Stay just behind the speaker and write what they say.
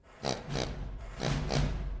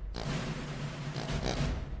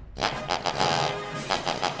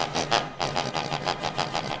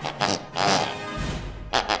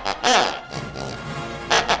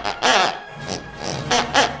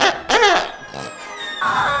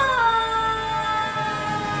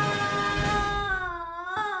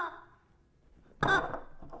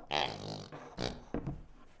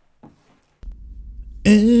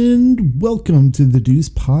Welcome to the Deuce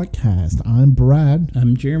Podcast. I'm Brad.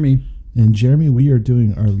 I'm Jeremy. And Jeremy, we are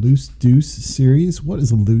doing our Loose Deuce series. What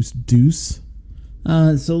is a Loose Deuce?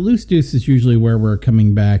 So Loose Deuce is usually where we're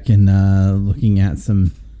coming back and looking at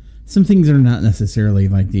some things that are not necessarily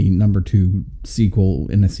like the number 2 sequel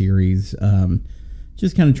in a series.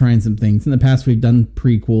 Just kind of trying some things. In the past, we've done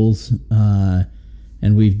prequels,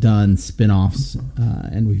 and we've done spin-offs,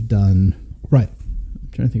 and we've done... Right. I'm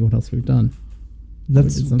trying to think what else we've done.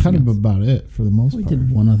 That's kind of about it for the most part. We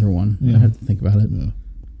did one other one. Yeah. I had to think about it. Yeah.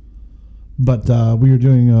 But we are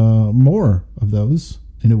doing more of those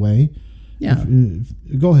in a way. Yeah.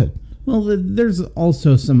 Go ahead. Well, there's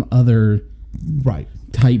also some other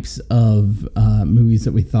types of movies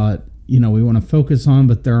that we thought, we want to focus on,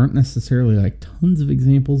 but there aren't necessarily like tons of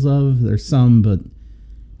examples of. There's some, but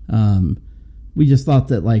we just thought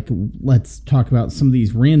that let's talk about some of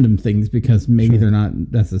these random things because maybe they're not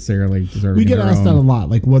necessarily deserving. We get asked that a lot,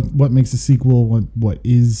 like what makes a sequel, what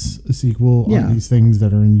is a sequel, all these things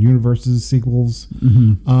that are in universes, sequels.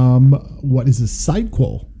 Mm-hmm. What is a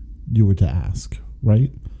sidequel? You were to ask,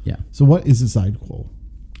 right? Yeah. So what is a sidequel?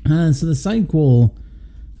 So the sidequel,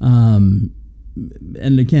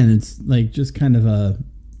 and again, it's like just kind of a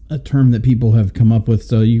term that people have come up with.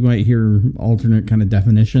 So you might hear alternate kind of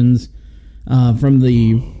definitions. From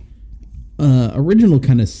the original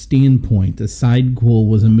kind of standpoint, a sidequel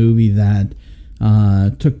was a movie that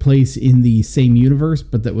took place in the same universe,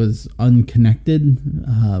 but that was unconnected,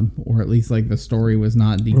 or at least like the story was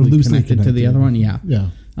not deeply connected to the other one. Yeah. Yeah.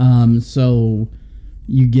 So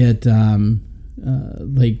you get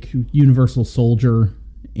like Universal Soldier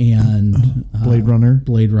and Blade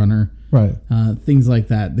Runner. Right. Things like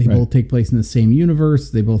that. They both take place in the same universe.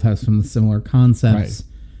 They both have some similar concepts. Right.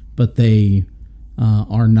 But they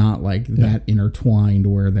are not like that intertwined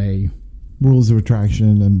where they... Rules of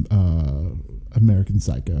Attraction and American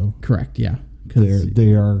Psycho. Correct, yeah.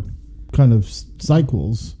 They are kind of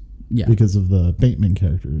sequels because of the Bateman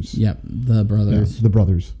characters. Yep, the brothers. Yeah, the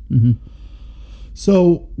brothers. Mm-hmm.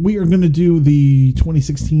 So we are going to do the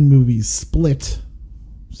 2016 movie Split.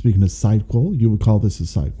 Speaking of sidequel, you would call this a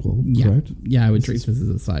sidequel, correct? Yeah, I would treat this as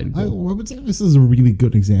a sidequel. I would say this is a really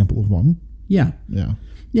good example of one. Yeah. Yeah.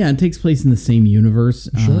 Yeah, it takes place in the same universe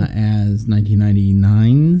as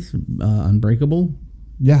 1999's Unbreakable.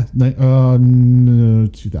 Yeah,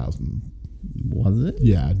 2000. Was it?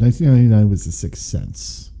 Yeah, 1999 was The Sixth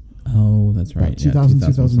Sense. Oh, that's right. 2000,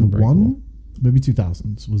 2001? Maybe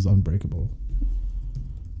 2000s was Unbreakable.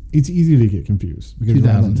 It's easy to get confused because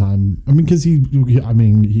around that time, because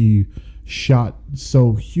he shot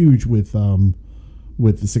so huge with The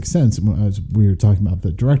Sixth Sense, as we were talking about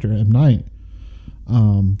the director M. Night.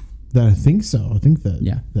 That I think so. I think that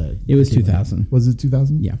that it was 2000. Was it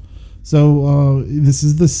 2000? Yeah. So this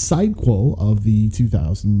is the sidequel of the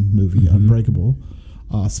 2000 movie Unbreakable,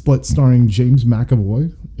 Split, starring James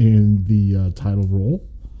McAvoy in the title role,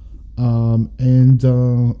 and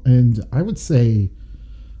I would say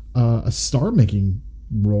a star-making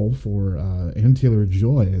role for Ann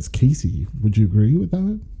Taylor-Joy as Casey. Would you agree with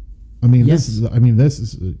that? Yes. This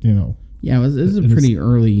is Yeah, it was a pretty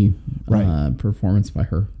early performance by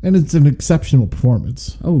her. And it's an exceptional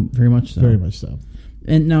performance. Oh, very much so. Very much so.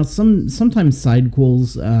 And now sometimes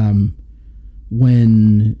sidequels,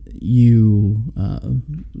 when you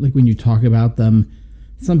when you talk about them,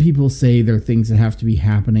 some people say there are things that have to be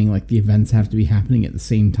happening, like the events have to be happening at the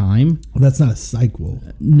same time. Well, that's not a sequel.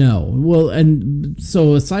 No. Well, and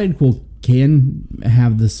so a sidequel can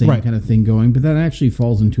have the same kind of thing going, but that actually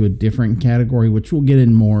falls into a different category, which we'll get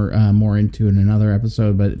in more into in another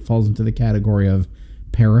episode, but it falls into the category of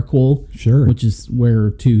paraquel, which is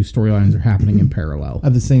where 2 storylines are happening in parallel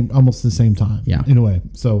at almost the same time, in a way.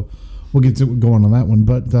 So we'll get to going on that one,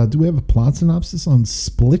 but do we have a plot synopsis on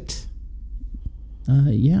Split?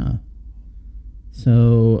 Yeah.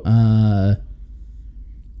 So I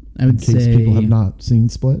would say, in case people have not seen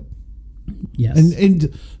Split. Yes.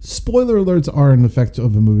 And spoiler alerts are an effect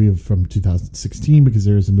of a movie from 2016 because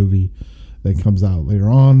there is a movie that comes out later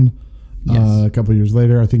on, a couple of years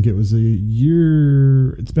later. I think it was a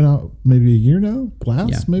year. It's been out maybe a year now.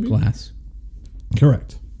 Glass, maybe? Glass.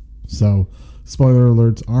 Correct. So spoiler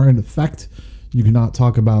alerts are in effect. You cannot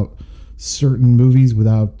talk about certain movies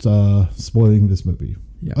without spoiling this movie.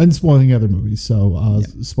 Yeah. And spoiling other movies. So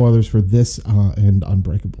spoilers for this and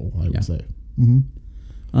Unbreakable, I would say.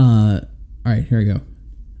 Mm-hmm. All right, here we go.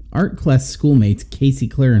 Art class schoolmates Casey,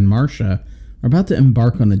 Claire, and Marcia are about to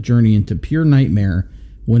embark on a journey into pure nightmare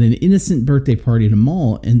when an innocent birthday party at a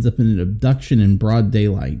mall ends up in an abduction in broad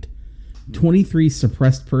daylight. 23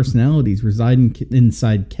 suppressed personalities reside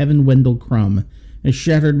inside Kevin Wendell Crumb, a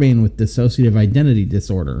shattered man with dissociative identity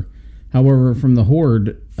disorder. However, from the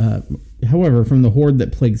horde that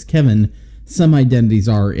plagues Kevin, some identities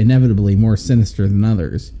are inevitably more sinister than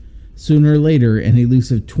others. Sooner or later, an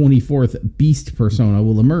elusive 24th beast persona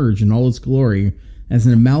will emerge in all its glory as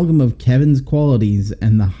an amalgam of Kevin's qualities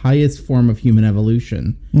and the highest form of human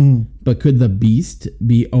evolution. But could the beast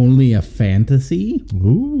be only a fantasy?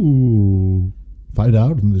 Ooh. Find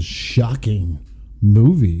out in this shocking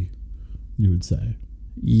movie, you would say.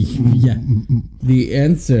 Yeah. The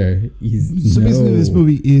answer is so no. basically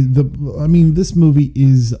this movie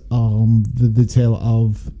is the tale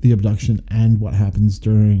of the abduction and what happens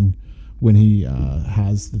during when he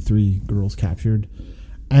has the 3 girls captured,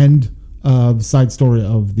 and the side story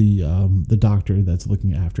of the doctor that's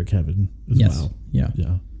looking after Kevin as well.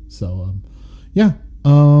 Yeah. So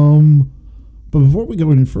but before we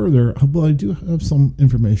go any further, I do have some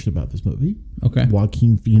information about this movie. Okay.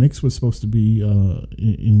 Joaquin Phoenix was supposed to be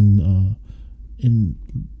in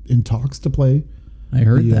talks to play. I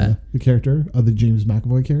heard that the character of the James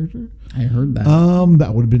McAvoy character. I heard that.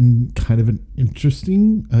 That would have been kind of an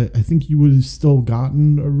interesting. I think you would have still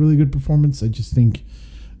gotten a really good performance. I just think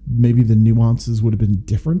maybe the nuances would have been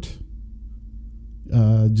different.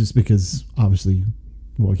 Just because obviously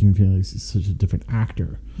Joaquin Phoenix is such a different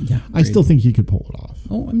actor. Yeah, I still think he could pull it off.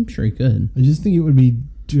 Oh, I'm sure he could. I just think it would be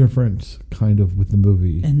different, kind of, with the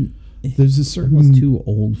movie. And there's a certain almost too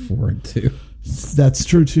old for it too. That's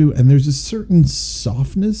true too, and there's a certain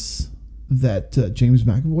softness that James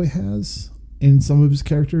McAvoy has in some of his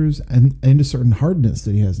characters, and a certain hardness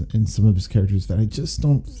that he has in some of his characters that I just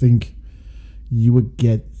don't think you would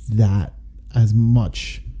get that as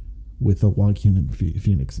much with a Joaquin and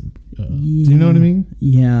Phoenix. Do you know what I mean?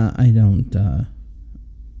 Yeah, I don't.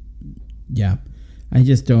 I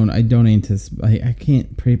just don't. I don't anticipate. I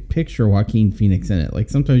can't picture Joaquin Phoenix in it. Like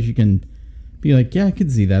sometimes you can be like, yeah, I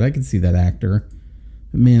could see that. I could see that actor.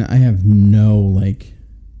 But man, I have no like.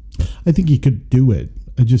 I think he could do it.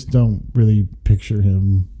 I just don't really picture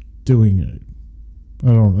him doing it.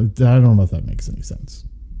 I don't know if that makes any sense.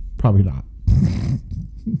 Probably not.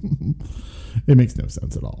 It makes no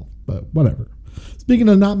sense at all, but whatever. Speaking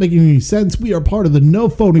of not making any sense, we are part of the No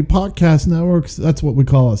Phony Podcast Network. That's what we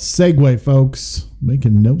call a segue, folks.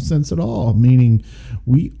 Making no sense at all, meaning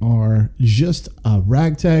we are just a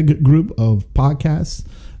ragtag group of podcasts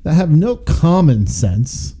that have no common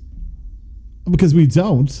sense, because we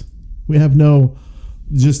don't. We have no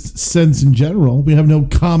just sense in general. We have no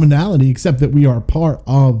commonality except that we are part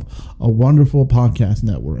of a wonderful podcast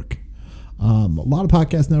network. A lot of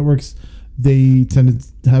podcast networks, they tend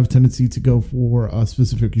to have a tendency to go for a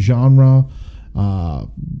specific genre,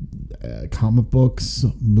 comic books,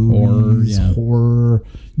 movies, horror,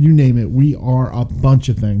 you name it. We are a bunch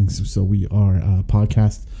of things. So we are a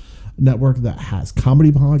podcast network that has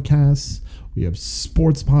comedy podcasts. We have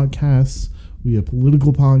sports podcasts. We have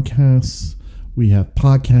political podcasts. We have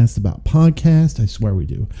podcasts about podcasts. I swear we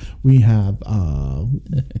do. We have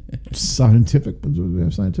scientific. We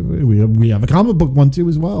have scientific. We have a comic book one too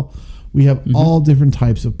as well. We have all different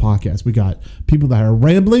types of podcasts. We got people that are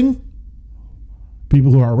rambling,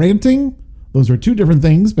 people who are ranting. Those are two different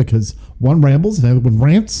things because one rambles and the other one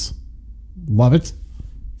rants. Love it.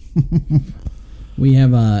 We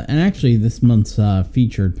have and actually this month's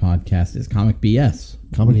featured podcast is Comic BS.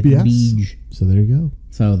 Comic BS. Beej. So there you go.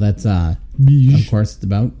 So that's of course it's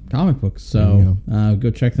about comic books. So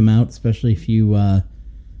go check them out, especially if you are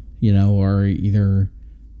either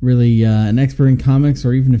really an expert in comics,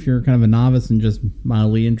 or even if you're kind of a novice and just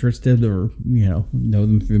mildly interested, or know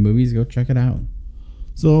them through the movies. Go check it out.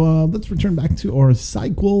 So let's return back to our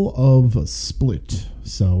Sidequel of Split.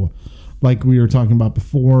 So, like we were talking about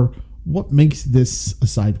before, what makes this a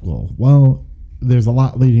Sidequel? Well, there's a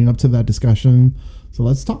lot leading up to that discussion. So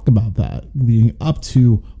let's talk about that leading up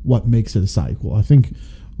to what makes it a Sidequel. I think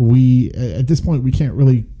at this point we can't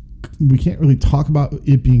really talk about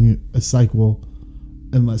it being a Sidequel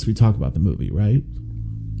unless we talk about the movie, right?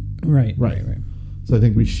 Right. So I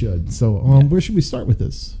think we should. So where should we start with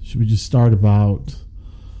this? Should we just start about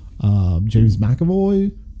James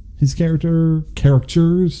McAvoy, his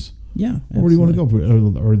characters? Yeah. Or where do you want to go for it?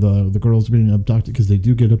 Or the girls being abducted, because they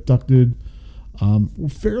do get abducted.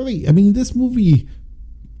 This movie,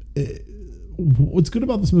 what's good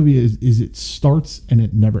about this movie is it starts and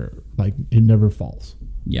it never falls.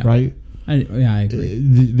 Yeah. Right? I agree.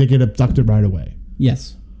 They get abducted right away.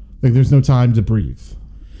 Yes. Like there's no time to breathe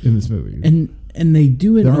in this movie. And they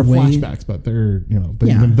do it in a way. There are flashbacks, but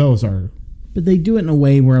even those are. But they do it in a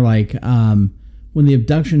way where when the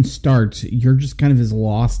abduction starts, you're just kind of as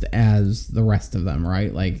lost as the rest of them,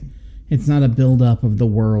 right? Like, it's not a build-up of the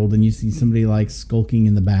world and you see somebody, skulking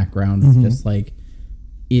in the background. It's just,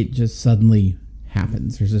 it just suddenly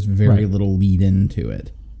happens. There's just very little lead into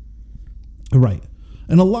it. Right.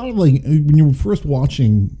 And a lot of, like, when you're first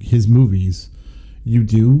watching his movies,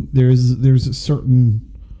 there's a certain,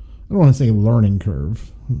 I don't want to say learning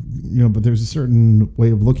curve, but there's a certain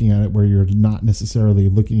way of looking at it where you're not necessarily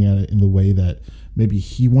looking at it in the way that maybe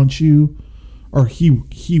he wants you, or he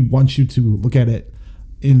wants you to look at it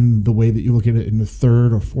in the way that you look at it in the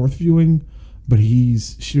third or fourth viewing, but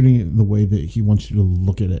he's shooting it in the way that he wants you to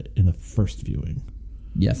look at it in a first viewing.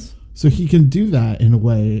 Yes. So he can do that in a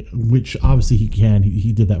way, which obviously he can.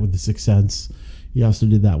 He did that with The Sixth Sense. He also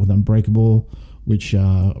did that with Unbreakable, which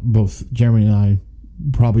both Jeremy and I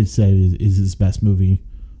probably say is his best movie.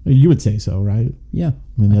 You would say so, right? Yeah,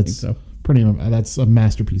 I mean, I think so. That's a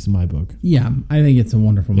masterpiece in my book. Yeah, I think it's a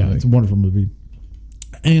wonderful movie. Yeah, it's a wonderful movie.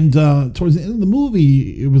 And towards the end of the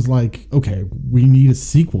movie, it was like, okay, we need a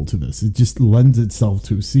sequel to this. It just lends itself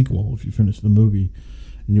to a sequel if you finish the movie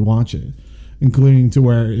and you watch it, including to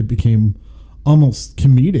where it became almost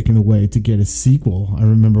comedic in a way to get a sequel. I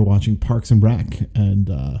remember watching Parks and Rec, and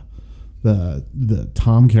the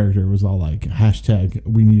Tom character was all like, hashtag,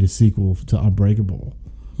 we need a sequel to Unbreakable.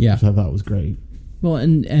 Yeah. Which I thought was great. Well,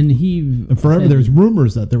 and forever there's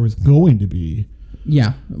rumors that there was going to be.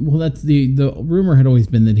 Yeah. Well, that's the rumor had always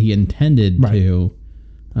been that he intended to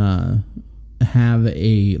have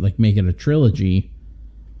make it a trilogy.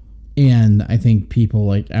 And I think people,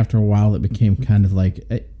 like, after a while, it became kind of like,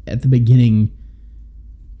 at the beginning,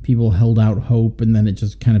 people held out hope, and then it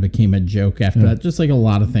just kind of became a joke after that. Just like a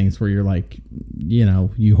lot of things where you're like,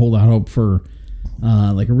 you hold out hope for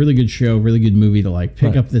like a really good show, really good movie to like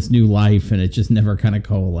pick up this new life, and it just never kind of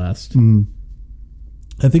coalesced.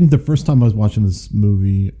 I think the first time I was watching this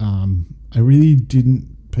movie, I really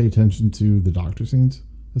didn't pay attention to the doctor scenes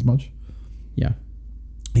as much. Yeah.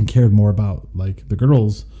 And cared more about like the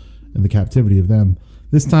girls and the captivity of them.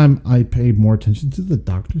 This time I paid more attention to the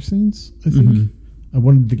doctor scenes, I think. I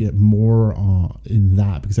wanted to get more in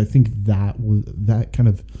that, because I think that was that kind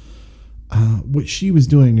of what she was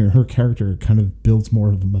doing, or her character kind of builds more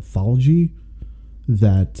of a mythology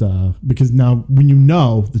that because now when you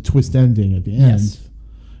know the twist ending at the end,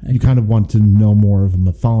 you kind of want to know more of a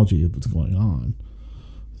mythology of what's going on.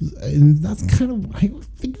 And that's kind of, I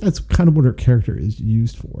think that's kind of what her character is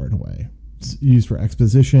used for in a way. It's used for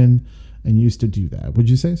exposition and used to do that. Would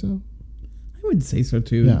you say so? I would say so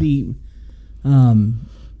too. Yeah. And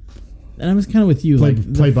I was kind of with you,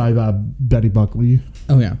 played by Betty Buckley.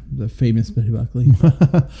 Oh yeah, the famous Betty Buckley.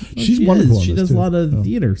 She's wonderful. She does a lot of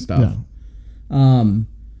theater stuff. Yeah.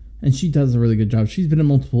 And she does a really good job. She's been in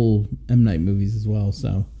multiple M. Night movies as well.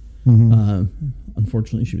 So,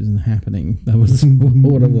 unfortunately, she was in The Happening. That was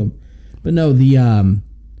one of them. But no,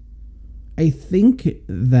 I think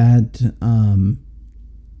that,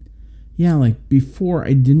 like before,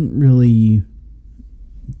 I didn't really.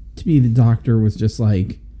 To me, the Doctor was just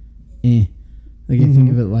like, eh. Like I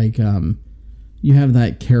think of it like, you have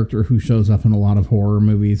that character who shows up in a lot of horror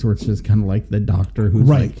movies where it's just kind of like the Doctor who's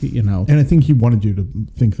like, And I think he wanted you to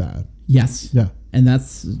think that. Yes. Yeah. And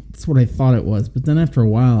that's what I thought it was. But then after a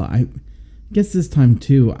while, I guess this time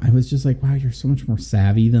too, I was just like, wow, you're so much more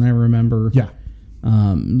savvy than I remember. Yeah.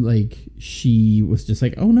 Like she was just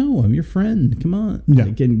like, oh no, I'm your friend. Come on. Yeah.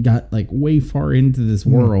 Like, and got like way far into this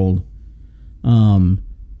world.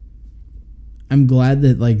 I'm glad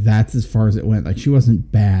that like that's as far as it went. Like she wasn't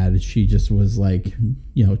bad. She just was like,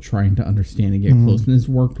 trying to understand and get close, and has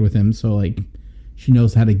worked with him. So like she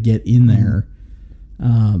knows how to get in there.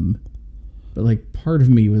 But like part of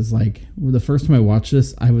me was like, the first time I watched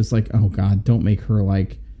this, I was like, oh God, don't make her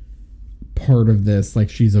like part of this. Like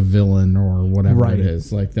she's a villain or whatever it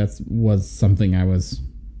is. Like was something I was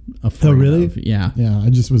afraid of. Yeah. Yeah.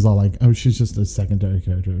 I just was all like, oh, she's just a secondary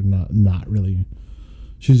character. Not really.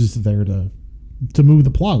 She's just there to move the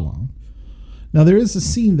plot along. Now there is a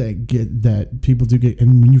scene that people do get,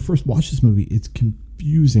 and when you first watch this movie, it's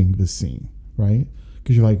confusing, this scene, right?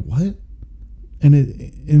 Because you're like, what? And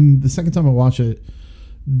in the second time I watch it,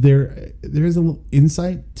 there is a little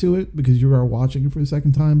insight to it because you are watching it for the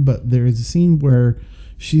second time. But there is a scene where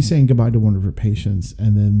she's saying goodbye to one of her patients,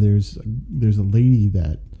 and then there's a lady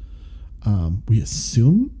that we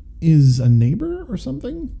assume is a neighbor or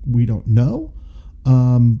something. We don't know.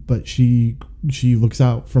 But she looks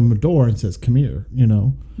out from a door and says, come here,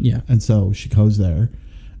 Yeah. And so she goes there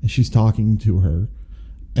and she's talking to her,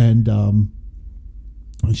 and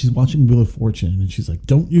she's watching Wheel of Fortune, and she's like,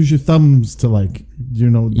 don't use your thumbs to the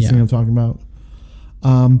scene I'm talking about.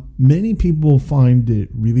 Many people find it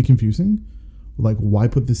really confusing. Like, why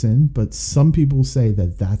put this in? But some people say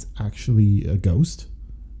that that's actually a ghost,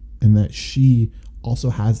 and that she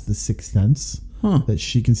also has the sixth sense that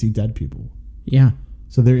she can see dead people. Yeah.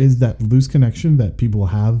 So there is that loose connection that people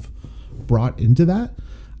have brought into that.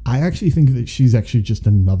 I actually think that she's actually just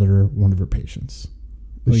another one of her patients.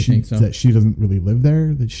 Oh, you think so? That she doesn't really live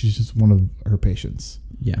there, that she's just one of her patients.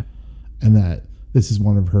 Yeah. And that this is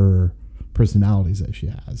one of her personalities that she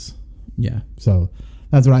has. Yeah. So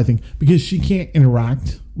that's what I think. Because she can't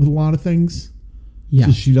interact with a lot of things. Yeah.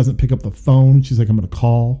 So she doesn't pick up the phone. She's like, I'm going to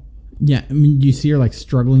call. Yeah. I mean, you see her like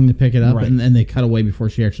struggling to pick it up, Right. and then they cut away before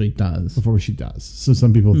she actually does. Before she does. So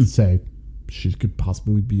some people say she could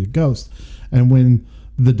possibly be a ghost. And when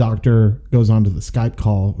the doctor goes onto the Skype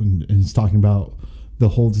call and is talking about the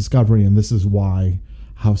whole discovery, and this is why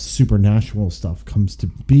how supernatural stuff comes to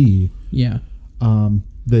be. Yeah.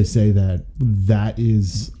 They say that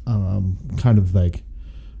is kind of like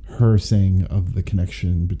her saying of the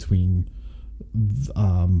connection between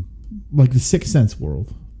like the Sixth Sense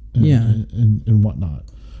world and whatnot,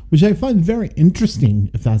 which I find very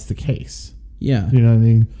interesting if that's the case. Yeah. You know what I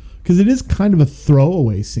mean? Because it is kind of a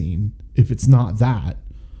throwaway scene. If it's not that,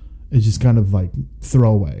 it's just kind of like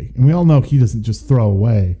throwaway. And we all know he doesn't just throw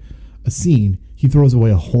away a scene. He throws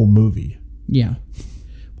away a whole movie. Yeah.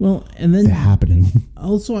 Well, and then It's happening.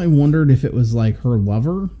 also I wondered if it was like her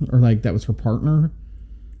lover or like that was her partner.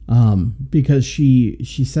 Because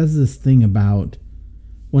she says this thing about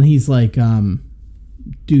when he's like,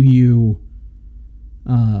 do you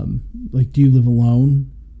live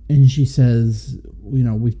alone? And she says, you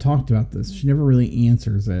know, we've talked about this. She never really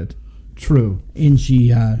answers it. True. And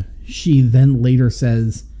she then later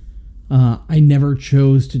says, I never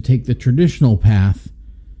chose to take the traditional path.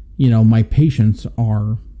 You know, my patients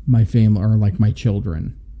are my family or like my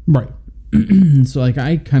children. Right. So like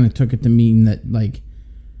I kind of took it to mean that like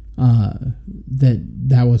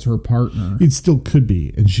that was her partner. It still could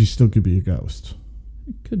be, and she still could be a ghost.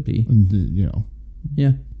 It could be. And, you know,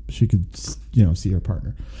 Yeah. she could, you know, see her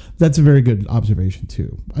partner. That's a very good observation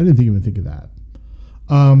too. I didn't even think of that.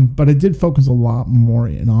 But I did focus a lot more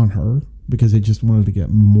in on her because I just wanted to get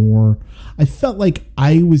more. I felt like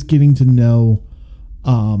I was getting to know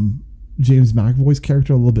James McAvoy's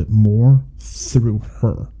character a little bit more through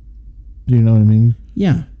her. Do you know what I mean?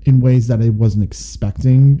 Yeah. In ways that I wasn't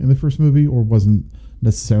expecting in the first movie or wasn't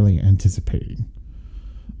necessarily anticipating.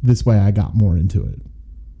 This way I got more into it.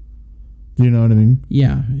 Do you know what I mean?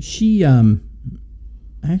 Yeah. She I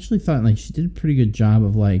actually thought like she did a pretty good job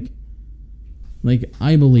of like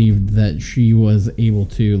I believed that she was able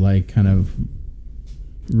to like kind of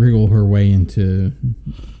wriggle her way into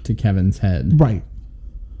Kevin's head. Right.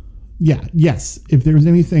 Yeah. Yes. If there's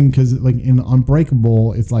anything, because like in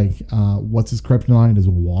Unbreakable, it's like what's his kryptonite is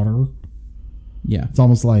water. Yeah. It's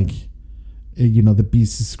almost like, you know, the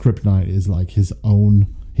Beast's kryptonite is like his own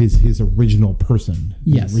his original person.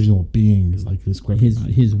 Yes. His original being is like this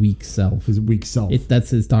kryptonite. His weak self. His weak self. That's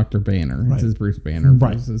his Dr. Banner. Right. It's his Bruce Banner.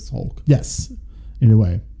 Right. It's his Hulk. Yes. In a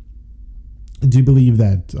way. I do believe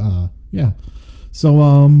that. Yeah. So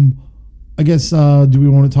I guess do we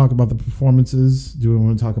want to talk about the performances? Do we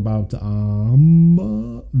want to talk about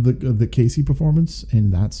the Casey performance in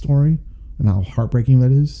that story and how heartbreaking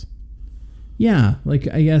that is? Yeah, like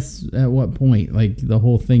I guess at what point? Like the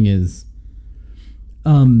whole thing is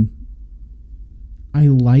I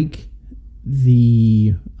like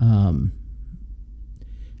the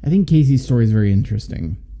I think Casey's story is very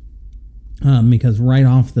interesting. Because right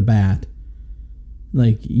off the bat,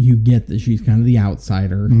 like you get that she's kind of the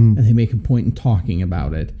outsider, and they make a point in talking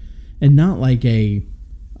about it, and not like a,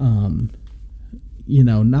 not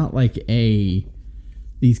like a,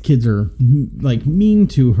 these kids are like mean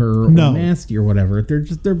to her or nasty or whatever.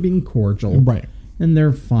 They're being cordial, right? And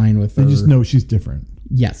they're fine with her. They just know she's different.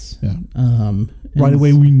 Yes. Yeah. Right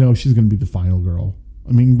away, we know she's going to be the final girl.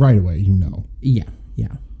 I mean, right away, you know. Yeah.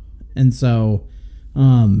 Yeah. And so,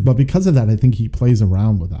 but because of that, I think he plays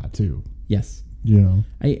around with that too. Yes. You know,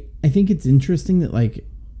 I think it's interesting that like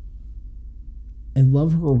I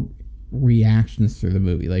love her reactions through the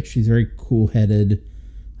movie. Like she's very cool-headed,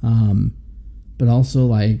 but also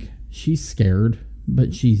like she's scared,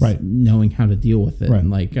 but she's knowing how to deal with it. Right. And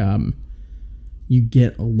like you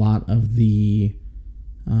get a lot of the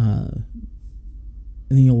I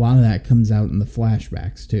think a lot of that comes out in the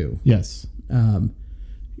flashbacks too. Yes.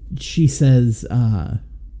 She says I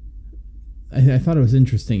thought it was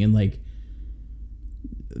interesting, and like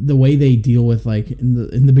the way they deal with like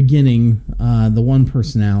in the beginning, the one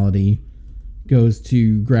personality goes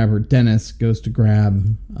to grab her. Dennis goes to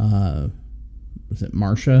grab was it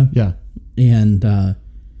Marcia? Yeah. And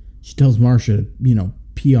she tells Marcia,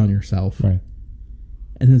 pee on yourself. Right.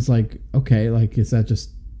 And it's like, okay, like is that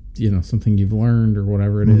just something you've learned or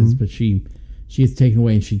whatever it is? But she is taken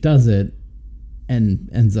away and she does it, and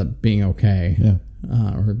ends up being okay. Yeah.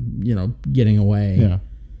 Or, getting away. Yeah.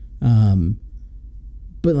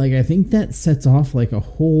 But, like, I think that sets off, like, a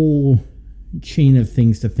whole chain of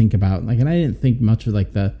things to think about. Like, and I didn't think much of,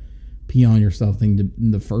 like, the pee on yourself thing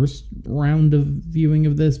in the first round of viewing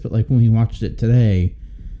of this, but, like, when we watched it today,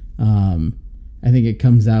 I think it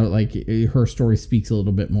comes out, like, her story speaks a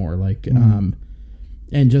little bit more. Like,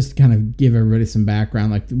 and just kind of give everybody some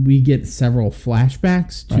background. Like, we get several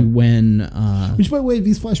flashbacks to when... Which, by the way,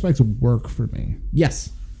 these flashbacks work for me.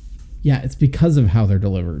 Yes. Yeah, it's because of how they're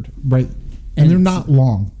delivered. Right. And they're not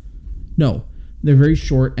long. No. They're very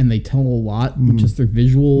short, and they tell a lot with just their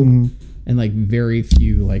visual and, like, very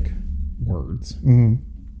few, like, words. And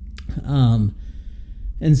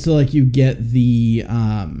so, like, you get the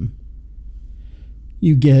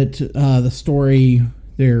story.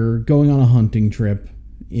 They're going on a hunting trip.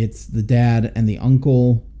 It's the dad and the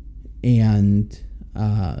uncle and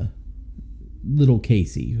little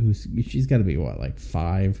Casey, she's got to be what, like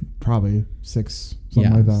 5, probably 6,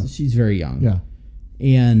 something like that. She's very young. Yeah,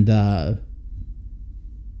 and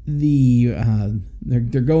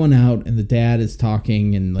they're going out, and the dad is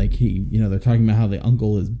talking, and like they're talking about how the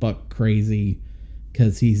uncle is buck crazy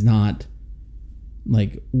because he's not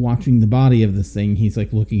like watching the body of this thing. He's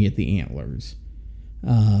like looking at the antlers.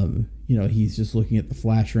 He's just looking at the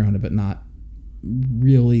flash around it, but not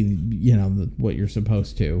really, what you're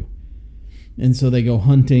supposed to. And so they go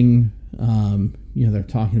hunting. They're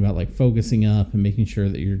talking about like focusing up and making sure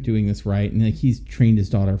that you're doing this right. And like he's trained his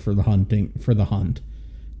daughter for the hunt,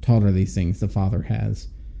 taught her these things the father has.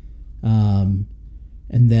 And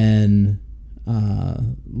then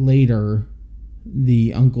later,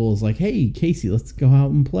 the uncle is like, "Hey, Casey, let's go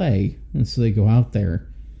out and play." And so they go out there.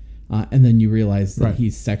 And then you realize that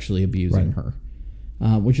he's sexually abusing her,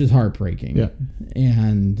 which is heartbreaking. Yeah.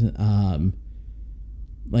 And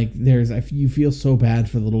you feel so bad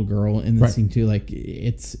for the little girl in this scene too. Like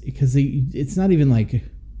it's because it's not even like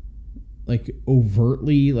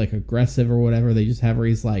overtly like aggressive or whatever. They just have her.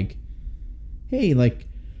 He's like, "Hey, like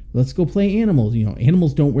let's go play animals."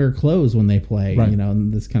 Animals don't wear clothes when they play.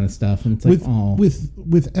 And this kind of stuff. And it's like,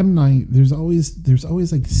 with M. Night, there's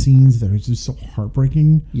always like scenes that are just so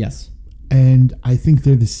heartbreaking. Yes. And I think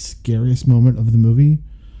they're the scariest moment of the movie,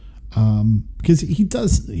 because he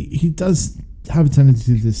does have a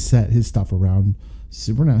tendency to set his stuff around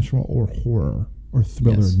supernatural or horror or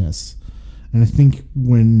thrillerness. Yes. And I think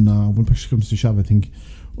when push comes to shove, I think,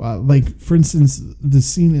 like for instance, the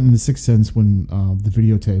scene in The Sixth Sense when the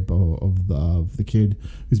videotape of the kid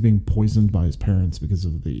who's being poisoned by his parents because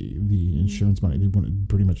of the insurance money. They want to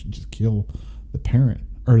pretty much just kill the parent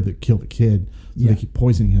or kill the kid. So they keep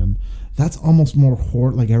poisoning him. That's almost more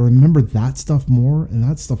horror. Like I remember that stuff more, and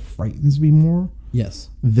that stuff frightens me more. Yes.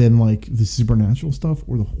 Than like the supernatural stuff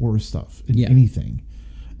or the horror stuff in anything.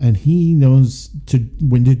 And he knows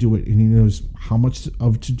when to do it, and he knows how much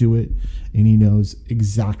to do it, and he knows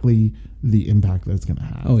exactly the impact that it's going to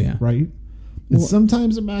have. Oh yeah, right. And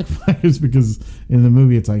sometimes it backfires because in the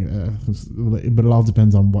movie it's like, but it all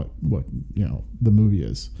depends on what the movie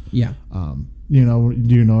is. Yeah. Do you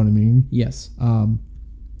know what I mean? Yes.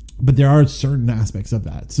 But there are certain aspects of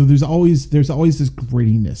that. So there's always this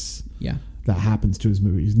grittiness. Yeah. That happens to his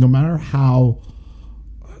movies, no matter how.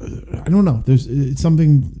 I don't know. It's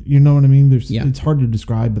something, you know what I mean? It's hard to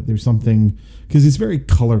describe, but there's something, because it's very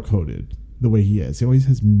color coded the way he is. He always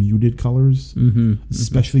has muted colors,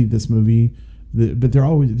 especially this movie. But they're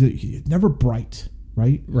always never bright,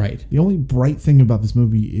 right? Right. The only bright thing about this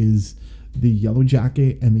movie is the yellow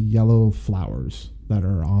jacket and the yellow flowers that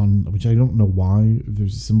are on, which I don't know why.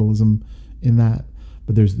 There's symbolism in that,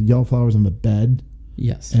 but there's the yellow flowers on the bed.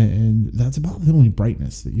 Yes. And that's about the only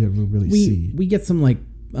brightness that you ever really see. We get some like.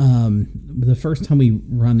 The first time we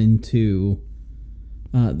run into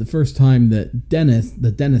the first time that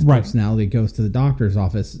the dentist personality goes to the doctor's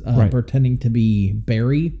office pretending to be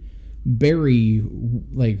Barry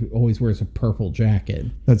like always wears a purple jacket.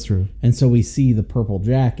 That's true. And so we see the purple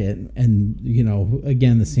jacket, and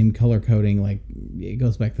again the same color coding, like it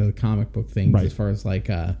goes back to the comic book things as far as like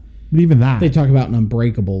but even that they talk about in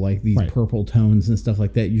Unbreakable, like these purple tones and stuff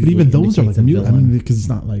like that. But even those are like muted. I mean, because it's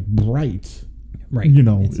not like bright. Right.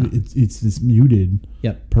 It's this muted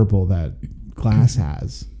purple that Glass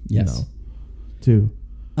has. Yes. Too.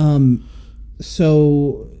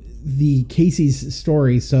 So the Casey's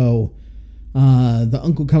story. So the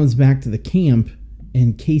uncle comes back to the camp,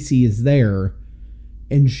 and Casey is there,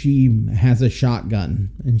 and she has a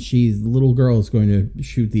shotgun, and the little girl is going to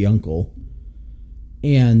shoot the uncle,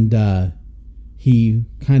 and he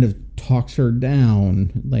kind of talks her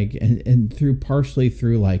down, like and partially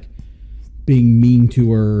through like being mean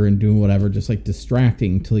to her and doing whatever, just like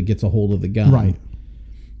distracting till he gets a hold of the gun. Right.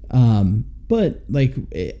 But like,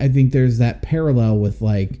 I think there's that parallel with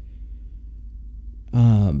like,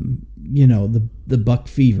 you know, the buck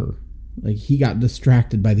fever. Like, he got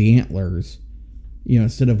distracted by the antlers, you know,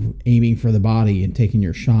 instead of aiming for the body and taking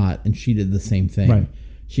your shot. And she did the same thing. Right.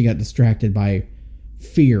 She got distracted by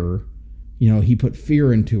fear. You know, he put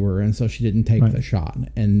fear into her, and so she didn't take the shot.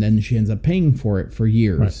 And then she ends up paying for it for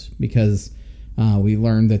years because we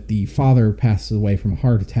learned that the father passes away from a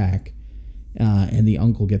heart attack, and the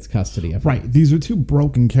uncle gets custody of her. Right. These are two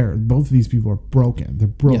broken characters. Both of these people are broken. They're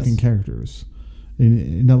broken characters.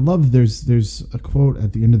 And I love there's a quote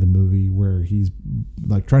at the end of the movie where he's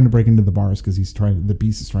like trying to break into the bars because the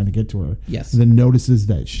beast is trying to get to her. Yes. And then notices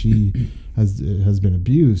that she has been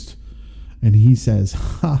abused, and he says,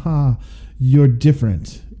 "Ha ha, you're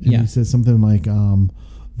different." And he says something like,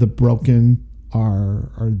 "The broken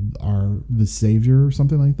are the savior," or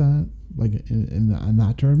something like that, like in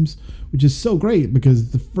that terms, which is so great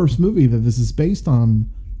because the first movie that this is based on,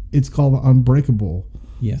 it's called Unbreakable.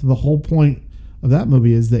 Yeah. So the whole point of that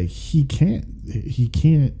movie is that he's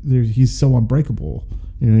so unbreakable.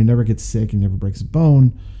 You know, he never gets sick, he never breaks a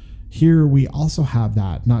bone. Here we also have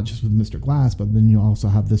that, not just with Mr. Glass, but then you also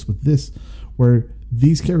have this with this, where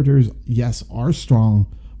these characters, yes, are strong,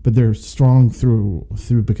 but they're strong through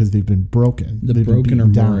because they've been broken. The broken are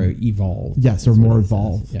more evolved. Yes, they're more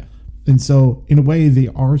evolved. Yeah. And so, in a way, they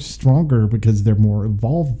are stronger because they're more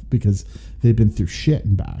evolved because they've been through shit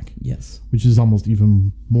and back. Yes. Which is almost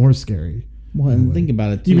even more scary. Well, and think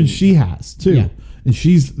about it, too. Even she has, too. Yeah. And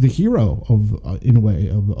she's the hero of, in a way,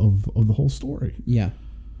 of the whole story. Yeah.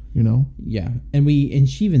 You know? Yeah. And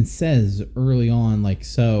she even says early on, like,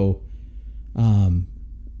 so, the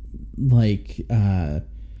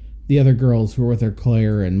other girls who are with her,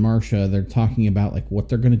 Claire and Marcia, they're talking about, like, what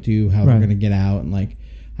they're going to do, how they're going to get out, and, like,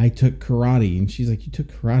 I took karate. And she's like, you took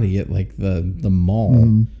karate at, like, the mall.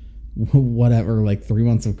 Mm. Whatever, like 3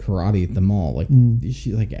 months of karate at the mall. Like,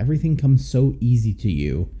 she, like, everything comes so easy to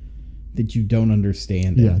you that you don't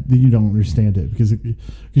understand it. Yeah, that you don't understand it because you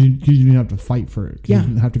didn't have to fight for it. You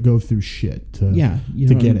didn't have to go through shit to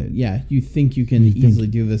get it. Yeah, you think you can easily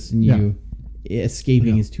do this, and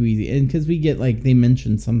escaping is too easy. And because we get, like, they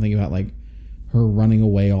mentioned something about, like, her running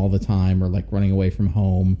away all the time, or, like, running away from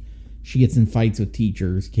home. She gets in fights with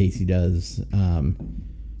teachers, Casey does.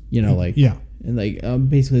 You know, like... Yeah. And, like,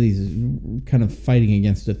 basically these kind of fighting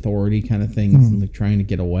against authority kind of things, and, like, trying to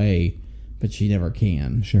get away, but she never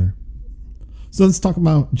can. Sure. So let's talk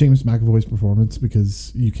about James McAvoy's performance,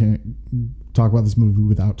 because you can't talk about this movie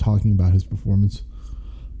without talking about his performance.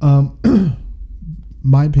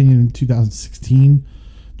 My opinion, in 2016,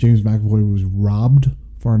 James McAvoy was robbed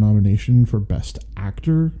for a nomination for Best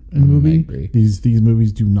Actor in a movie. I agree. These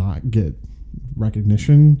movies do not get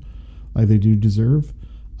recognition like they do deserve.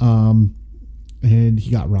 And he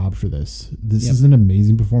got robbed for this. This is an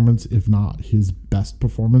amazing performance, if not his best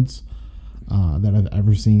performance that I've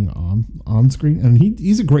ever seen on screen. And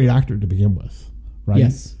he's a great actor to begin with, right?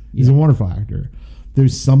 Yes. He's a wonderful actor.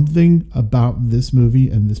 There's something about this movie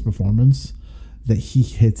and this performance that he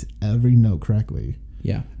hits every note correctly.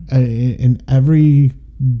 Yeah. In every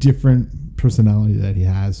different personality that he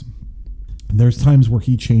has. There's times where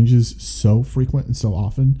he changes so frequent and so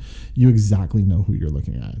often, you exactly know who you're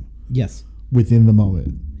looking at. Yes. Within the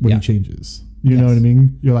moment when he changes. You know what I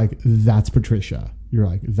mean? You're like, that's Patricia. You're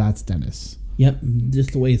like, that's Dennis. Yep.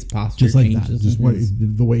 Just the way his posture just like changes. That. Just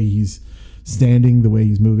the way he's standing, the way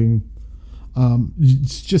he's moving.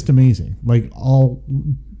 It's just amazing. Like all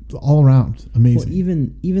around amazing. Well,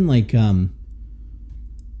 even like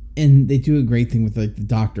and they do a great thing with, like, the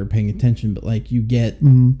doctor paying attention, but, like, you get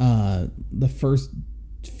the first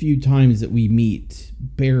few times that we meet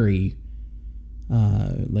Barry,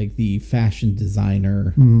 like the fashion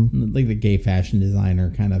designer, like the gay fashion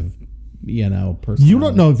designer kind of, you know, person. You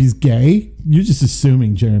don't know if he's gay. You're just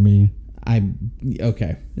assuming, Jeremy.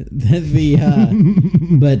 Okay.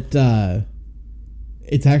 But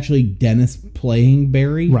it's actually Dennis playing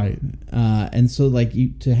Barry, right? And so, like,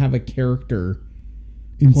 to have a character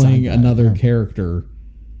inside playing another character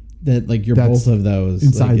that, like, you're both of those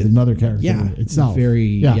inside, like, another character itself.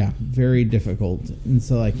 Very difficult. And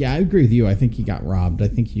so, like, I agree with you. I think he got robbed. I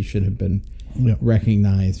think he should have been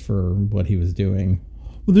recognized for what he was doing.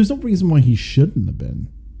 Well, there's no reason why he shouldn't have been.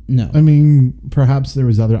 No. I mean, perhaps there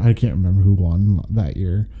was I can't remember who won that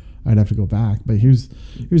year. I'd have to go back. But here's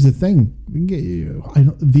the thing.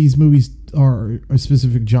 These movies are a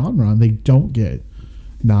specific genre, and they don't get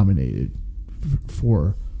nominated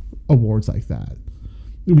for awards like that,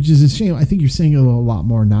 which is a shame. I think you're seeing it a lot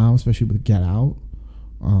more now, especially with Get Out,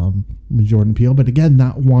 with Jordan Peele. But again,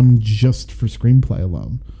 that won just for screenplay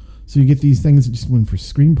alone. So you get these things that just win for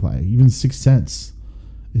screenplay. Even Sixth Sense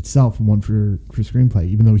itself won for screenplay,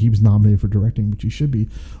 even though he was nominated for directing, which he should be.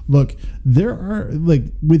 Look, there are, like,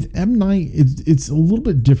 with M. Night, it's a little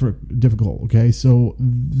bit difficult, okay? So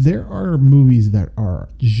there are movies that are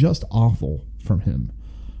just awful from him,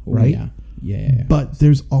 right? Yeah. But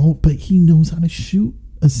he knows how to shoot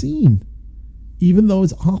a scene. Even though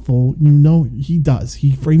it's awful, he does.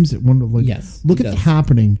 He frames it wonderfully. Yes, look at The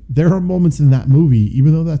Happening. There are moments in that movie,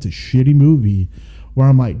 even though that's a shitty movie, where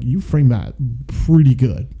I'm like, you frame that pretty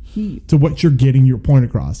good to what you're getting your point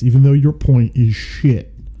across, even though your point is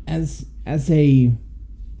shit. As a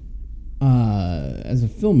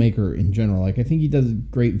filmmaker in general, like, I think he does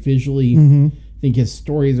great visually. I think his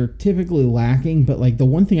stories are typically lacking, but, like, the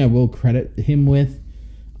one thing I will credit him with,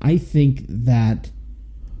 I think that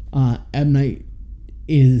M. Night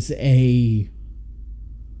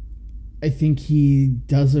I think he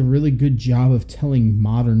does a really good job of telling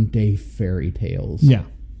modern day fairy tales. Yeah.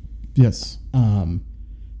 Yes.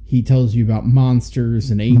 He tells you about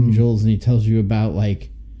monsters and angels, and he tells you about, like,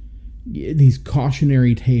 these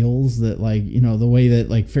cautionary tales that, like, the way that,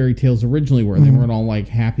 like, fairy tales originally were. They weren't all, like,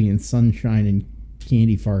 happy and sunshine and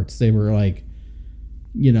candy farts. They were, like,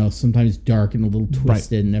 sometimes dark and a little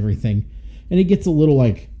twisted and everything. And it gets a little,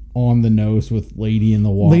 like, on the nose with Lady in the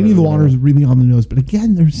Water. Lady in the Water is really on the nose. But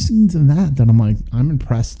again, there's scenes in that I'm like, I'm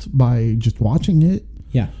impressed by just watching it.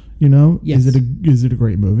 Yeah. Yes. Is it a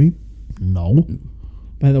great movie? No.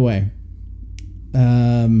 By the way,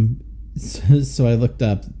 so I looked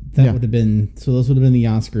up. Those would have been the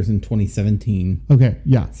Oscars in 2017. Okay,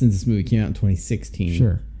 yeah. Since this movie came out in 2016.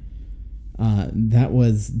 Sure. That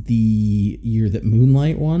was the year that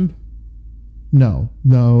Moonlight won. No,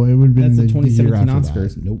 it would have been the 2017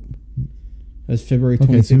 Oscars. That. Nope. That was February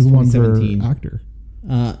 26, 2017. For actor?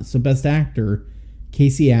 So Best Actor,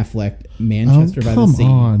 Casey Affleck, Manchester by the Sea.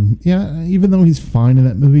 Come on. Yeah, even though he's fine in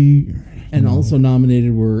that movie. And also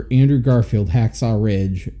nominated were Andrew Garfield, Hacksaw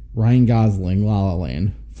Ridge, Ryan Gosling, La La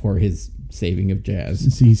Land, for his saving of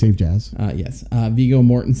jazz. See, he saved jazz. Yes. Viggo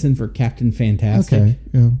Mortensen for Captain Fantastic. Okay,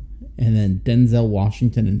 yeah. And then Denzel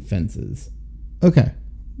Washington in Fences. Okay.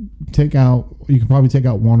 You can probably take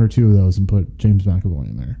out one or two of those and put James McAvoy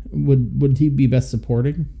in there. Would he be Best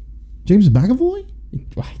Supporting? James McAvoy?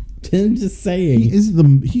 I'm just saying.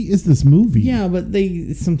 He is this movie. Yeah, but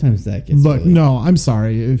sometimes that gets. Look, no, I'm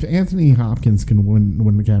sorry. If Anthony Hopkins can win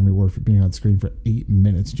the Academy Award for being on screen for 8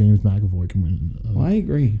 minutes, James McAvoy can win. Well, I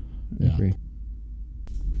agree. I agree.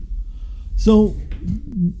 So,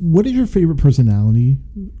 what is your favorite personality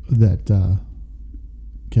that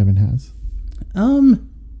Kevin has?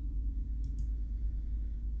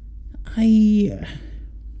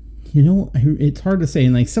 It's hard to say,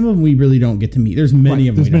 and, like, some of them we really don't get to meet. There's many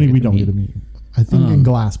of them. There's many we don't get to meet. I think in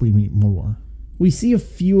Glass we meet more. We see a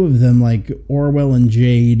few of them, like Orwell and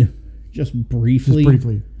Jade, just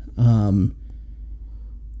briefly.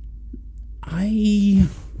 I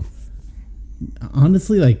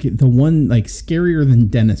honestly, like, the one, like, scarier than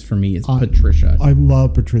Dennis for me is Patricia. I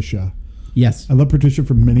love Patricia. Yes. I love Patricia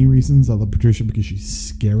for many reasons. I love Patricia because she's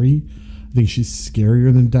scary. I think she's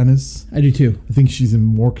scarier than Dennis. I do too. I think she's in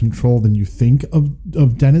more control than you think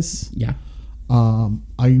of Dennis. Yeah. I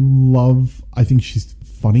think she's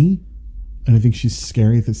funny, and I think she's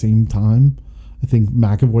scary at the same time. I think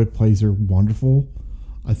McAvoy plays her wonderful.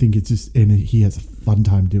 I think it's just, and he has a fun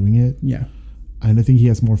time doing it. Yeah. And I think he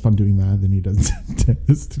has more fun doing that than he does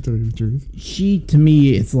Dennis, to tell you the truth. She, to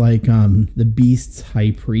me, it's like the Beast's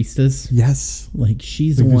high priestess. Yes. Like,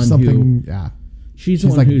 she's the one who... Yeah. She's the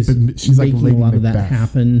one who's making a lot of that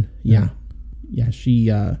happen. Yeah. Yeah, she...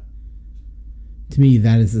 to me,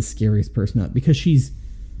 that is the scariest person up. Because she's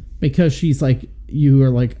like... You are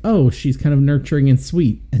like, oh, she's kind of nurturing and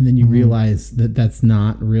sweet. And then you realize that that's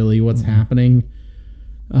not really what's happening.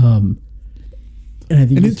 And I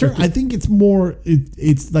think I think it's more...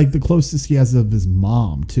 It's like the closest he has of his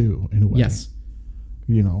mom, too, in a way. Yes.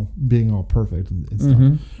 Being all perfect and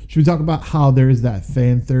stuff. Should we talk about how there is that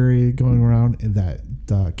fan theory going around and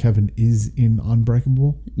that Kevin is in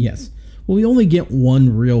Unbreakable? Yes. Well, we only get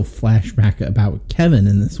one real flashback about Kevin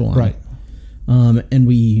in this one. Right. And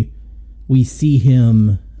we see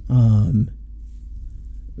him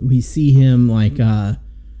like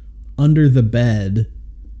under the bed,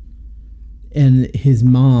 and his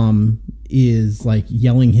mom is like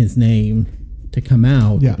yelling his name to come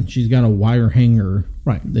out. Yeah. And she's got a wire hanger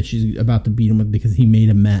that she's about to beat him with because he made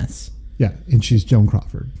a mess. Yeah, and she's Joan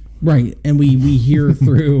Crawford. Right. And we hear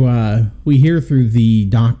through the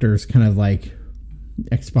doctor's kind of like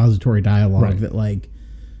expository dialogue that, like,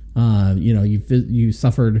 You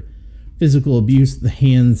suffered physical abuse at the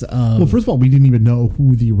hands of... Well, first of all, we didn't even know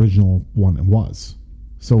who the original one was.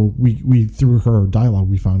 So we through her dialogue,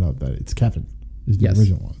 we found out that it's Kevin is the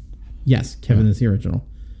original one. Yes, Kevin is the original.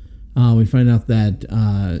 We find out that,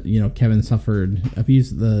 Kevin suffered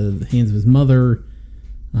abuse at the hands of his mother.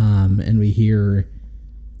 And we hear,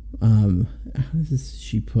 how does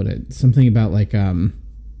she put it? Something about like, that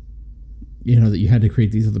you had to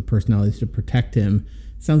create these other personalities to protect him.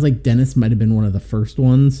 Sounds like Dennis might have been one of the first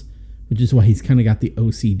ones, which is why he's kind of got the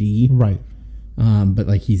OCD. Right. But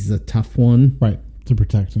like he's a tough one. Right. To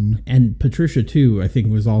protect him. And Patricia too, I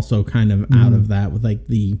think, was also kind of out of that with like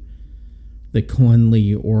the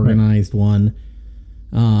cleanly organized one.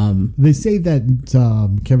 They say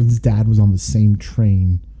that Kevin's dad was on the same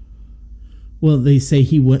train. Well, they say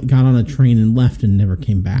he got on a train and left and never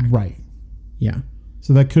came back. Right. Yeah.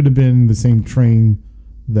 So that could have been the same train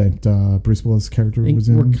that Bruce Willis' character was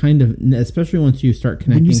in. We're kind of, especially once you start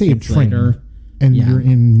connecting. When you say a train, later, and you're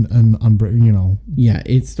in an Yeah,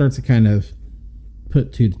 it starts to kind of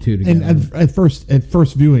put two together. And at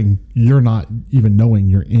first viewing, you're not even knowing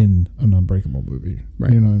you're in an Unbreakable movie.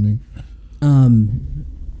 Right. You know what I mean?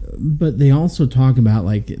 But they also talk about,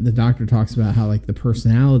 like, the doctor talks about how, like, the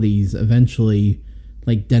personalities eventually,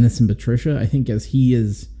 like Dennis and Patricia, I think as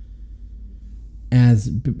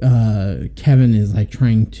Kevin is, like,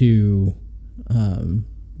 trying to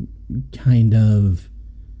kind of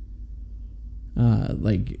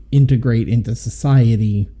like integrate into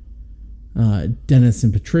society, Dennis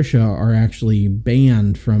and Patricia are actually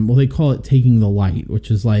banned from, well, they call it taking the light,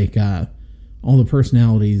 which is like all the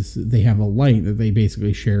personalities, they have a light that they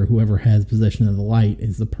basically share. Whoever has possession of the light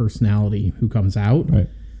is the personality who comes out. Right.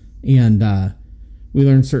 And we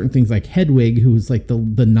learned certain things like Hedwig, who's like the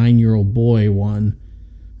 9-year-old boy one.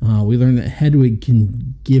 We learned that Hedwig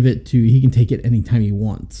can he can take it anytime he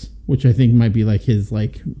wants, which I think might be like his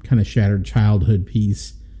like kind of shattered childhood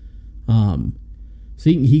piece. So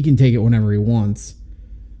he can take it whenever he wants.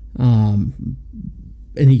 And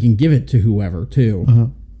he can give it to whoever too. Uh-huh.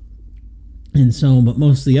 And so, but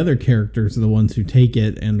most of the other characters are the ones who take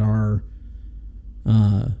it and are,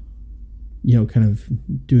 kind of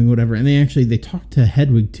doing whatever. And they talk to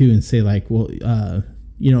Hedwig too and say like, well,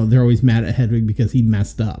 they're always mad at Hedwig because he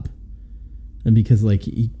messed up. And because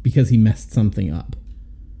he messed something up.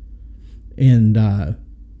 And,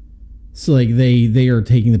 so like they are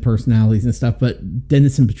taking the personalities and stuff, but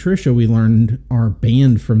Dennis and Patricia, we learned, are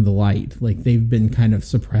banned from the light. Like they've been kind of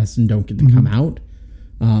suppressed and don't get to come out.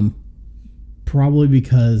 Probably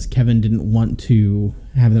because Kevin didn't want to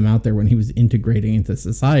have them out there when he was integrating into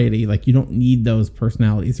society. Like you don't need those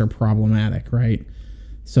personalities, they're problematic, right?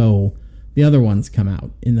 So the other ones come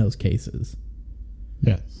out in those cases.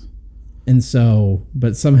 Yes. And so,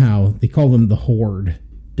 but somehow they call them the Horde.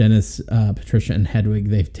 Dennis, Patricia, and Hedwig,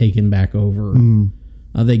 they've taken back over.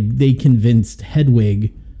 They convinced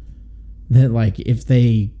Hedwig that like if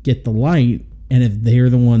they get the light and if they're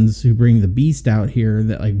the ones who bring the beast out here,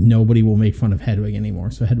 that like nobody will make fun of Hedwig anymore.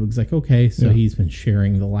 So Hedwig's like, okay, so he's been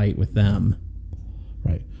sharing the light with them.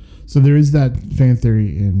 Right. So there is that fan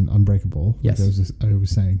theory in Unbreakable. Yes. Like I was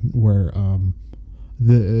saying, where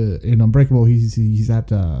in Unbreakable he's at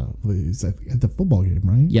the football game,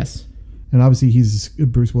 right? Yes. And obviously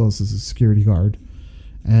Bruce Willis is a security guard.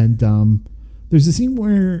 And there's a scene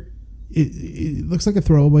where it looks like a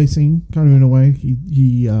throwaway scene, kind of in a way.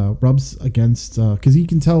 He rubs against, because he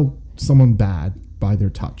can tell someone bad by their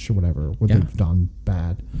touch or whatever, what they've done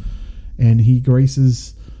bad. And he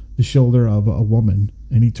graces the shoulder of a woman,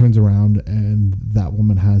 and he turns around, and that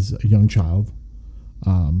woman has a young child,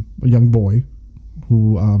 a young boy,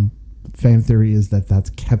 who fan theory is that's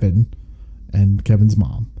Kevin and Kevin's